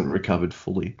he hasn't recovered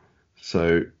fully.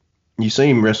 So you see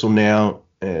him wrestle now,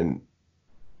 and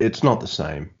it's not the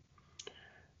same.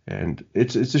 And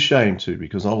it's a shame too,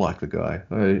 because I like the guy.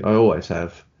 I always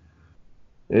have.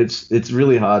 It's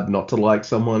really hard not to like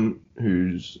someone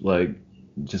who's like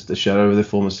just a shadow of their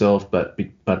former self, but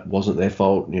wasn't their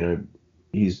fault.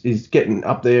 He's getting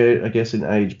up there, I guess, in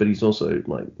age, but he's also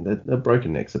like a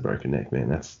broken neck's a broken neck, man.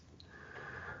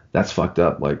 That's fucked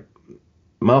up. Like,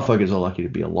 motherfuckers are lucky to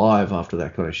be alive after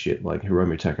that kind of shit, like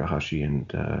Hiromu Takahashi and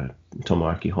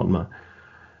Tomoaki Honma.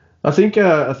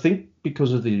 I think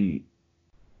because of the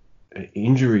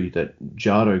injury that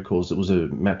Jado caused, it was a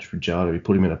match with Jado. He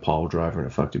put him in a pile driver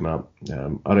and it fucked him up.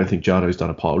 I don't think Jado's done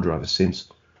a pile driver since,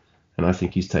 and I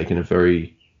think he's taken a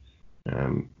very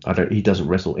he doesn't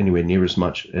wrestle anywhere near as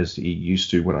much as he used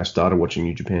to when I started watching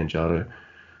New Japan Jado.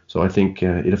 So I think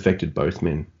it affected both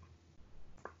men.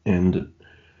 And,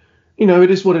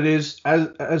 it is what it is.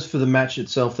 As for the match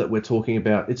itself that we're talking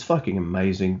about, it's fucking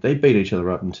amazing. They beat each other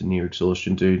up into near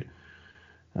exhaustion, dude.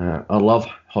 I love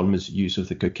Honma's use of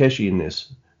the Kokeshi in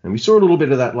this. And we saw a little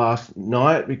bit of that last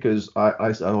night because I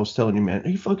was telling you, man,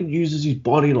 he fucking uses his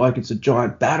body like it's a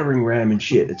giant battering ram and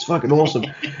shit. It's fucking awesome.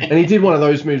 And he did one of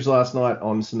those moves last night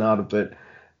on Sonata, but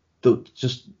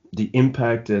the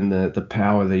impact and the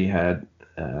power that he had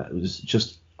was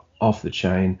just off the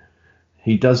chain.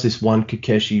 He does this one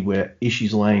Kokeshi where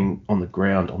Ishii's laying on the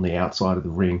ground on the outside of the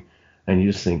ring, and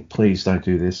you just think, please don't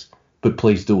do this, but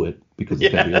please do it because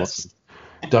it's going to be awesome.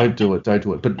 Don't do it.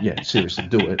 But yeah, seriously,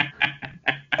 do it.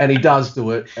 And he does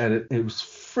do it, and it was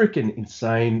freaking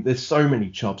insane. There's so many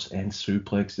chops and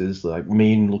suplexes, like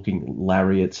mean-looking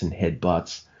lariats and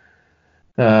headbutts.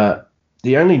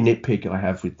 The only nitpick I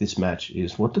have with this match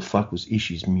is, what the fuck was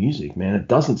Ishii's music, man? It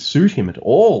doesn't suit him at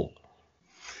all.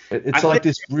 It's like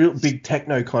this real big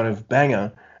techno kind of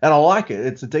banger, and I like it.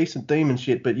 It's a decent theme and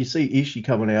shit, but you see Ishii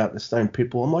coming out, the Stone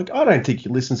Pitbull. I'm like, I don't think he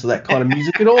listens to that kind of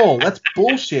music at all. That's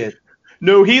bullshit.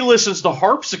 No, he listens to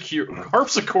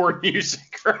harpsichord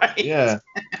music, right? Yeah.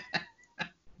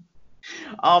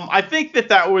 I think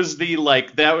that was they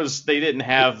didn't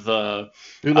have the.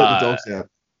 Who let the dogs out?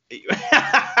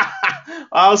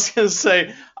 I was gonna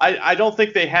say I don't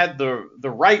think they had the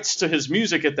rights to his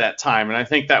music at that time, and I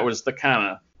think that was the kind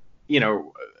of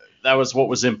that was what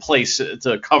was in place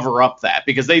to cover up that,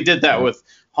 because they did that with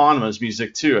Honma's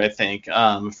music too, I think,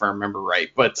 if I remember right.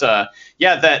 But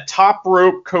that top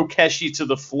rope Kokeshi to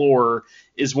the floor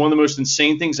is one of the most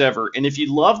insane things ever. And if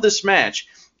you love this match,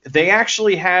 they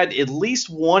actually had at least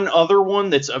one other one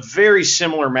that's a very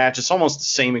similar match. It's almost the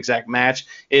same exact match.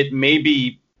 It may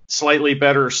be slightly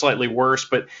better or slightly worse,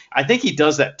 but I think he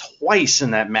does that twice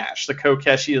in that match, the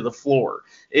Kokeshi to the floor.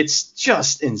 It's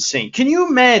just insane. Can you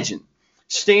imagine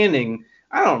standing,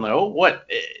 I don't know,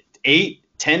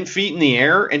 8-10 feet in the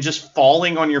air and just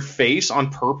falling on your face on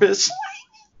purpose?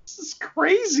 This is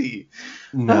crazy.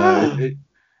 No,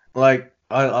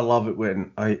 I love it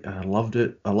when I loved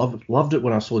it. I loved it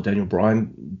when I saw Daniel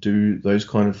Bryan do those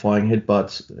kind of flying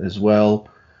headbutts as well,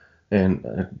 and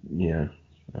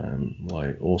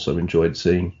I also enjoyed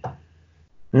seeing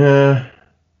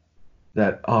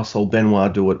that arsehole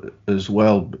Benoit do it as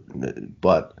well.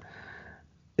 But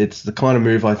it's the kind of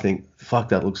move I think, fuck,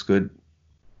 that looks good.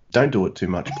 Don't do it too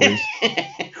much, please.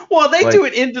 Well, they do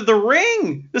it into the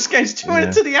ring. This guy's doing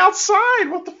it to the outside.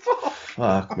 What the fuck?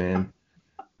 Fuck, man.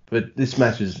 But this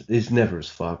match is never as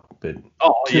fuck. But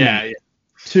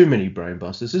too many brain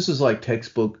busters. This is like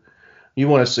textbook. You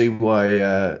want to see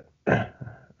why I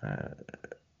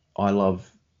love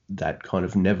that kind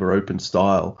of never open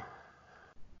style.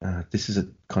 This is a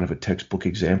kind of a textbook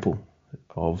example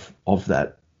of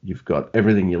that. You've got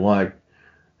everything you like.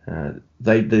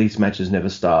 These matches never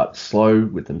start slow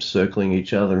with them circling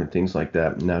each other and things like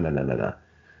that. No.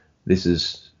 This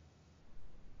is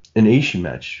an Ishii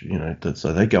match,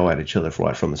 so they go at each other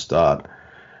right from the start.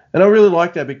 And I really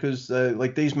like that because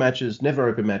these matches, never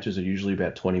open matches, are usually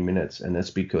about 20 minutes, and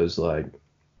that's because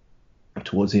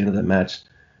towards the end of that match,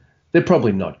 they're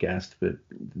probably not gassed, but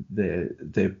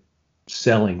they're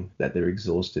selling that they're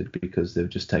exhausted because they've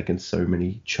just taken so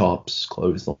many chops,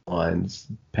 clotheslines,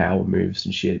 power moves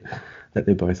and shit that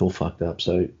they're both all fucked up.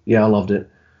 So yeah, I loved it.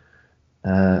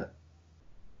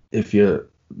 If you're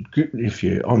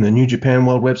on the New Japan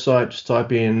World website, just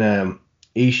type in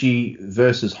Ishii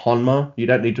versus Honma. You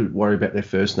don't need to worry about their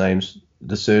first names.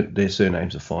 Their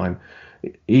surnames are fine.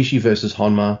 Ishii versus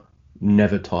Honma,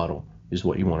 never title is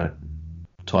what you want to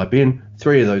type in.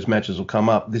 3 of those matches will come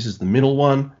up. This is the middle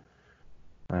one.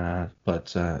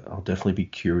 But I'll definitely be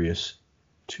curious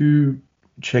to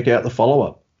check out the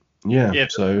follow-up. Yeah,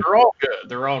 so they're all good.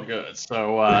 They're all good.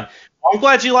 So I'm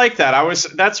glad you like that.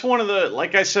 That's one of the,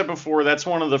 like I said before, that's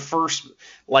one of the first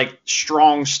like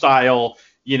strong style,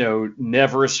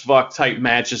 never as fuck type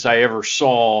matches I ever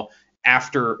saw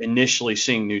after initially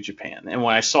seeing New Japan. And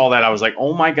when I saw that, I was like,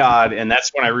 oh my God. And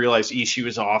that's when I realized Ishii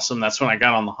was awesome. That's when I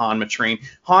got on the Hanma train.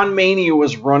 Han Mania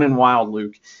was running wild,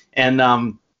 Luke.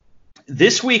 And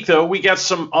this week, though, we got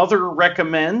some other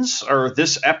recommends, or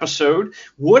this episode.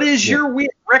 What is your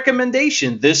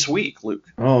recommendation this week, Luke?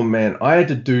 Oh, man, I had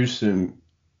to do some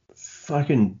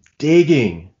fucking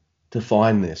digging to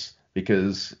find this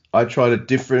because I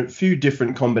tried a few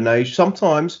different combinations.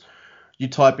 Sometimes you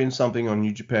type in something on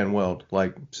New Japan World,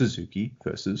 like Suzuki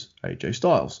versus AJ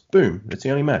Styles. Boom, that's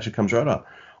the only match. It comes right up.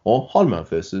 Or Honma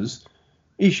versus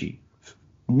Ishii.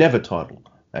 Never title.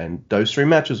 And those 3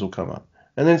 matches will come up.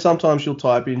 And then sometimes you'll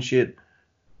type in shit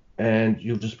and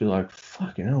you'll just be like,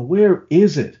 fucking hell, where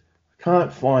is it? I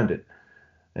can't find it.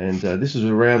 And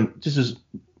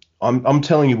I'm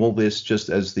telling you all this just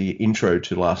as the intro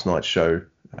to last night's show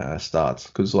starts.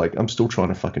 Because, like, I'm still trying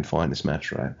to fucking find this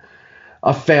match, right?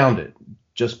 I found it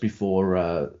just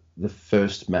before the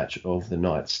first match of the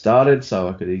night started, so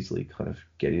I could easily kind of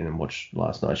get in and watch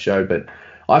last night's show. But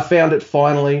I found it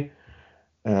finally.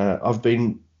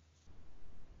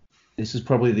 This is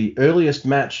probably the earliest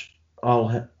match I'll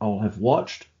have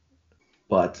watched,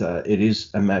 but it is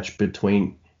a match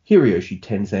between Hiroshi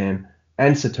Tenzan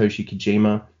and Satoshi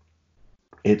Kojima.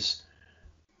 It's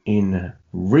in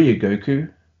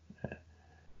Ryogoku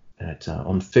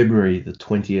on February the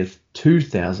 20th,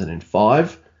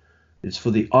 2005. It's for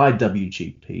the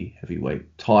IWGP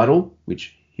Heavyweight title,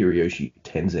 which Hiroshi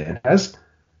Tenzan has.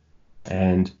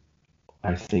 And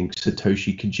I think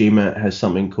Satoshi Kojima has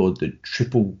something called the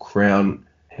Triple Crown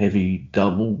Heavy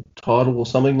Double title or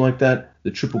something like that.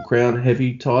 The Triple Crown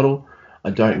Heavy title.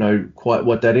 I don't know quite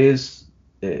what that is,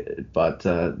 but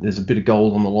there's a bit of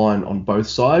gold on the line on both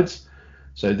sides.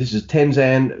 So this is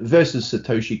Tenzan versus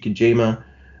Satoshi Kojima.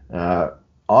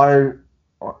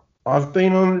 I've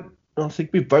been on, I think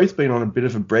we've both been on a bit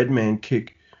of a Breadman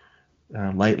kick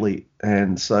lately,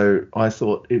 and so I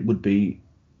thought it would be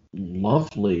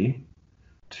lovely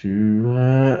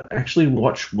to actually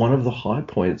watch one of the high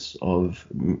points of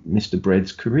Mr.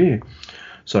 Bread's career.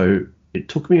 So it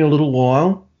took me a little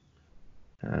while.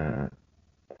 I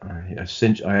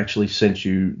actually sent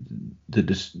you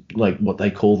what they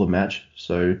call the match.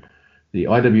 So the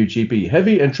IWGP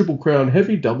Heavy and Triple Crown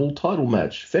Heavy Double Title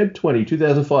Match, Feb 20,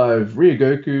 2005,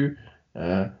 Ryogoku,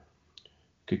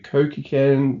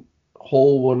 Kokokikan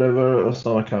Hall, whatever.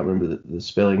 So I can't remember the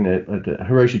spelling there.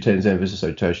 Hiroshi Tenzan versus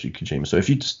Satoshi Kojima. So if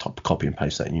you just copy and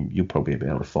paste that, you'll probably be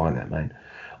able to find that, mate.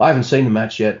 I haven't seen the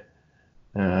match yet,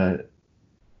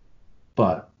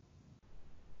 but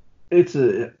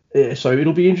so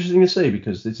it'll be interesting to see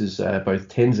because this is both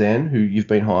Tenzan, who you've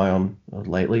been high on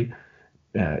lately,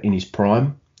 in his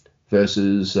prime,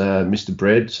 versus Mr.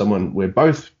 Bread, someone we're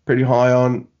both pretty high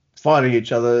on, fighting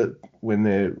each other when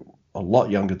they're a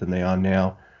lot younger than they are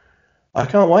now. I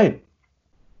can't wait.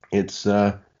 It's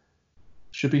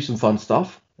should be some fun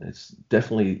stuff. It's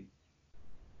definitely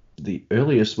the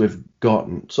earliest we've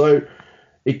gotten. So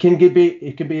it can be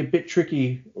a bit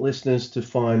tricky, listeners, to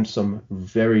find some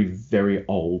very, very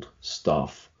old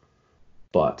stuff.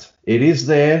 But it is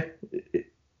there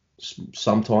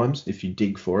sometimes if you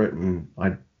dig for it, and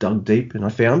I dug deep and I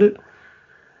found it.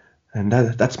 And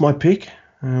that's my pick.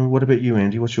 What about you,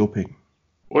 Andy? What's your pick?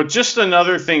 Well, just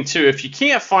another thing, too. If you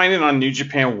can't find it on New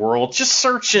Japan World, just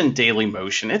search in Daily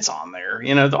Motion. It's on there.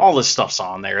 All this stuff's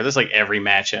on there. There's like every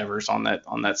match ever's on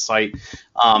that site.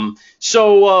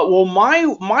 So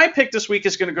my pick this week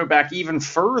is going to go back even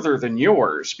further than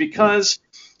yours because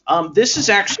this is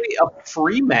actually a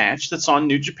free match that's on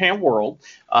New Japan World.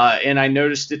 And I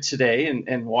noticed it today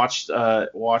and watched a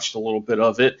little bit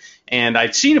of it. And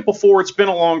I'd seen it before. It's been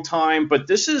a long time. But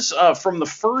this is from the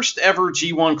first ever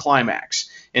G1 Climax.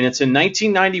 And it's in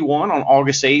 1991 on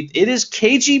August 8th. It is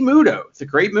Keiji Muto, the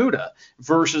Great Muta,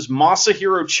 versus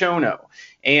Masahiro Chono.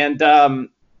 And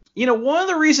one of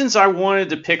the reasons I wanted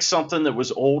to pick something that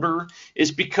was older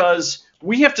is because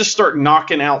we have to start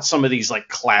knocking out some of these like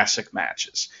classic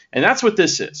matches. And that's what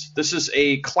this is. This is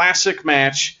a classic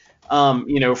match,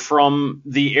 from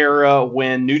the era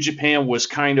when New Japan was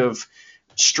kind of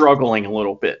struggling a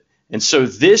little bit. And so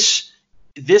this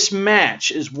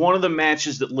match is one of the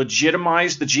matches that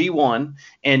legitimized the G1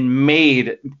 and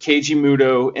made Keiji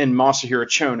Muto and Masahiro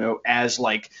Chono as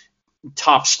like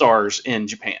top stars in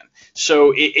Japan.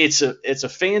 So it's a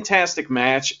fantastic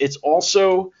match. It's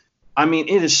also,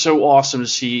 it is so awesome to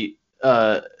see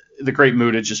the Great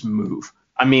Muta just move.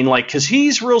 Because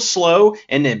he's real slow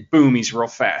and then boom, he's real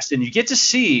fast. And you get to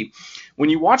see when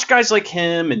you watch guys like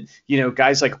him and,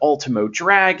 guys like Ultimo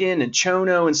Dragon and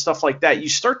Chono and stuff like that, you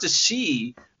start to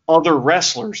see other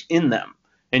wrestlers in them.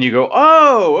 And you go,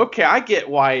 oh, okay, I get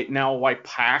why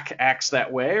Pac acts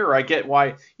that way, or I get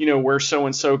why, where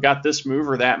so-and-so got this move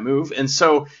or that move. And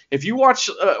so if you watch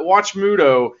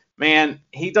Muto, man,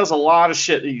 he does a lot of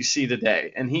shit that you see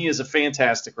today, and he is a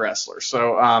fantastic wrestler.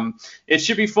 So it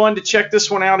should be fun to check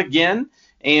this one out again.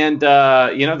 And,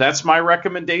 that's my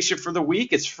recommendation for the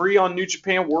week. It's free on New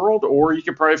Japan World, or you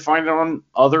can probably find it on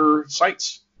other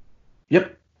sites.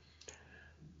 Yep.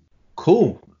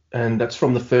 Cool. And that's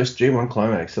from the first G1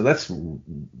 Climax. So that's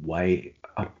way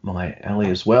up my alley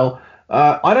as well.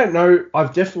 I don't know.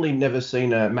 I've definitely never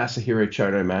seen a Masahiro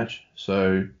Chono match.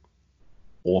 So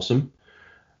awesome.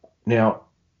 Now,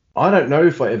 I don't know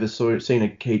if I ever seen a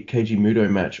Keiji Muto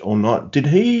match or not. Did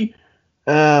he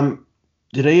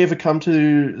ever come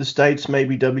to the States,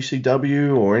 maybe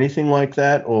WCW or anything like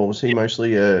that? Or was he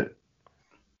mostly a...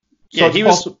 Yeah, he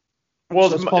was... Well,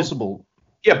 so it's possible.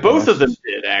 Yeah, both of them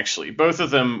did, actually. Both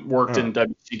of them worked in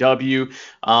WCW,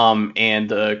 and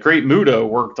Great Muto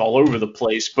worked all over the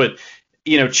place. But,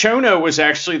 Chono was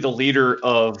actually the leader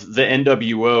of the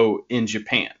NWO in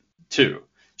Japan, too.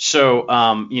 So,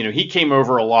 he came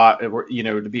over a lot,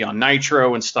 to be on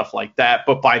Nitro and stuff like that.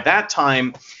 But by that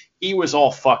time, he was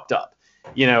all fucked up.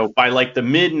 By like the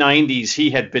mid-90s, he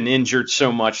had been injured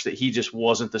so much that he just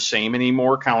wasn't the same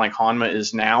anymore, kind of like Hanma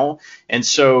is now. And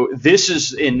so this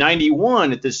is in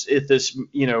 91 at this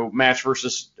match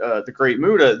versus the Great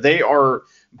Muta. They are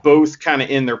both kind of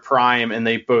in their prime, and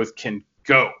they both can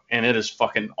go, and it is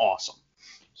fucking awesome.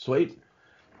 Sweet.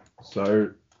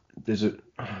 So there's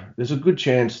a good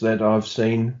chance that I've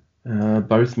seen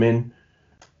both men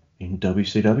in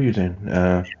WCW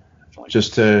then.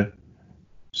 Just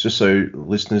so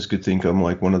listeners could think I'm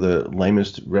like one of the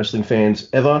lamest wrestling fans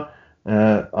ever.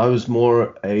 I was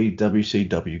more a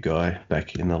WCW guy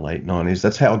back in the late 90s.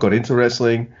 That's how I got into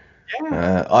wrestling.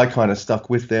 Yeah. I kind of stuck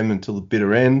with them until the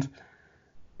bitter end.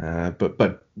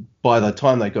 But by the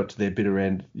time they got to their bitter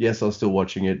end, yes, I was still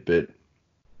watching it. But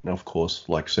of course,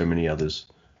 like so many others,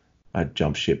 I'd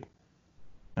jump ship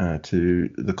to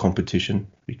the competition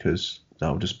because they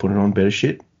were just putting on better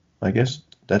shit. I guess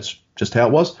that's just how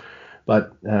it was.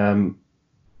 But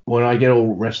when I get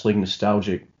all wrestling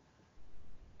nostalgic,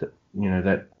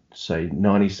 that say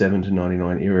 97 to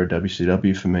 99 era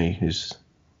WCW for me is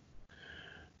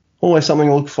always something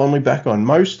I look fondly back on.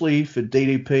 Mostly for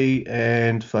DDP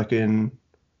and fucking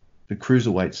the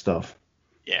cruiserweight stuff.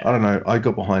 Yeah. I don't know. I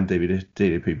got behind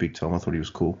DDP big time. I thought he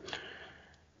was cool.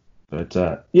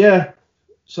 But yeah,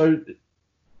 so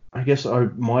I guess I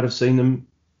might have seen them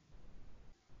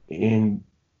in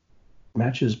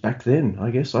matches back then,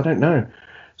 I guess. I don't know.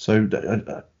 So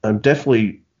I'm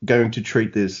definitely going to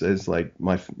treat this as like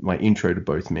my intro to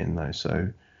both men, though. So,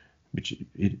 which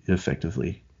it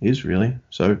effectively is, really.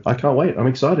 So I can't wait. I'm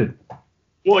excited.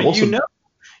 Well, awesome.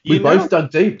 We both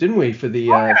dug deep, didn't we, for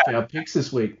for our picks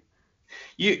this week?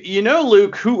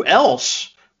 Luke, who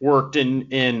else worked in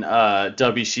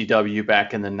WCW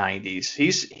back in the 90s?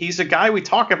 He's a guy we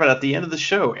talk about at the end of the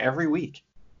show every week.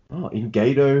 Oh, in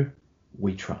Gato,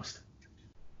 we trust.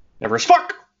 Never as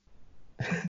fuck.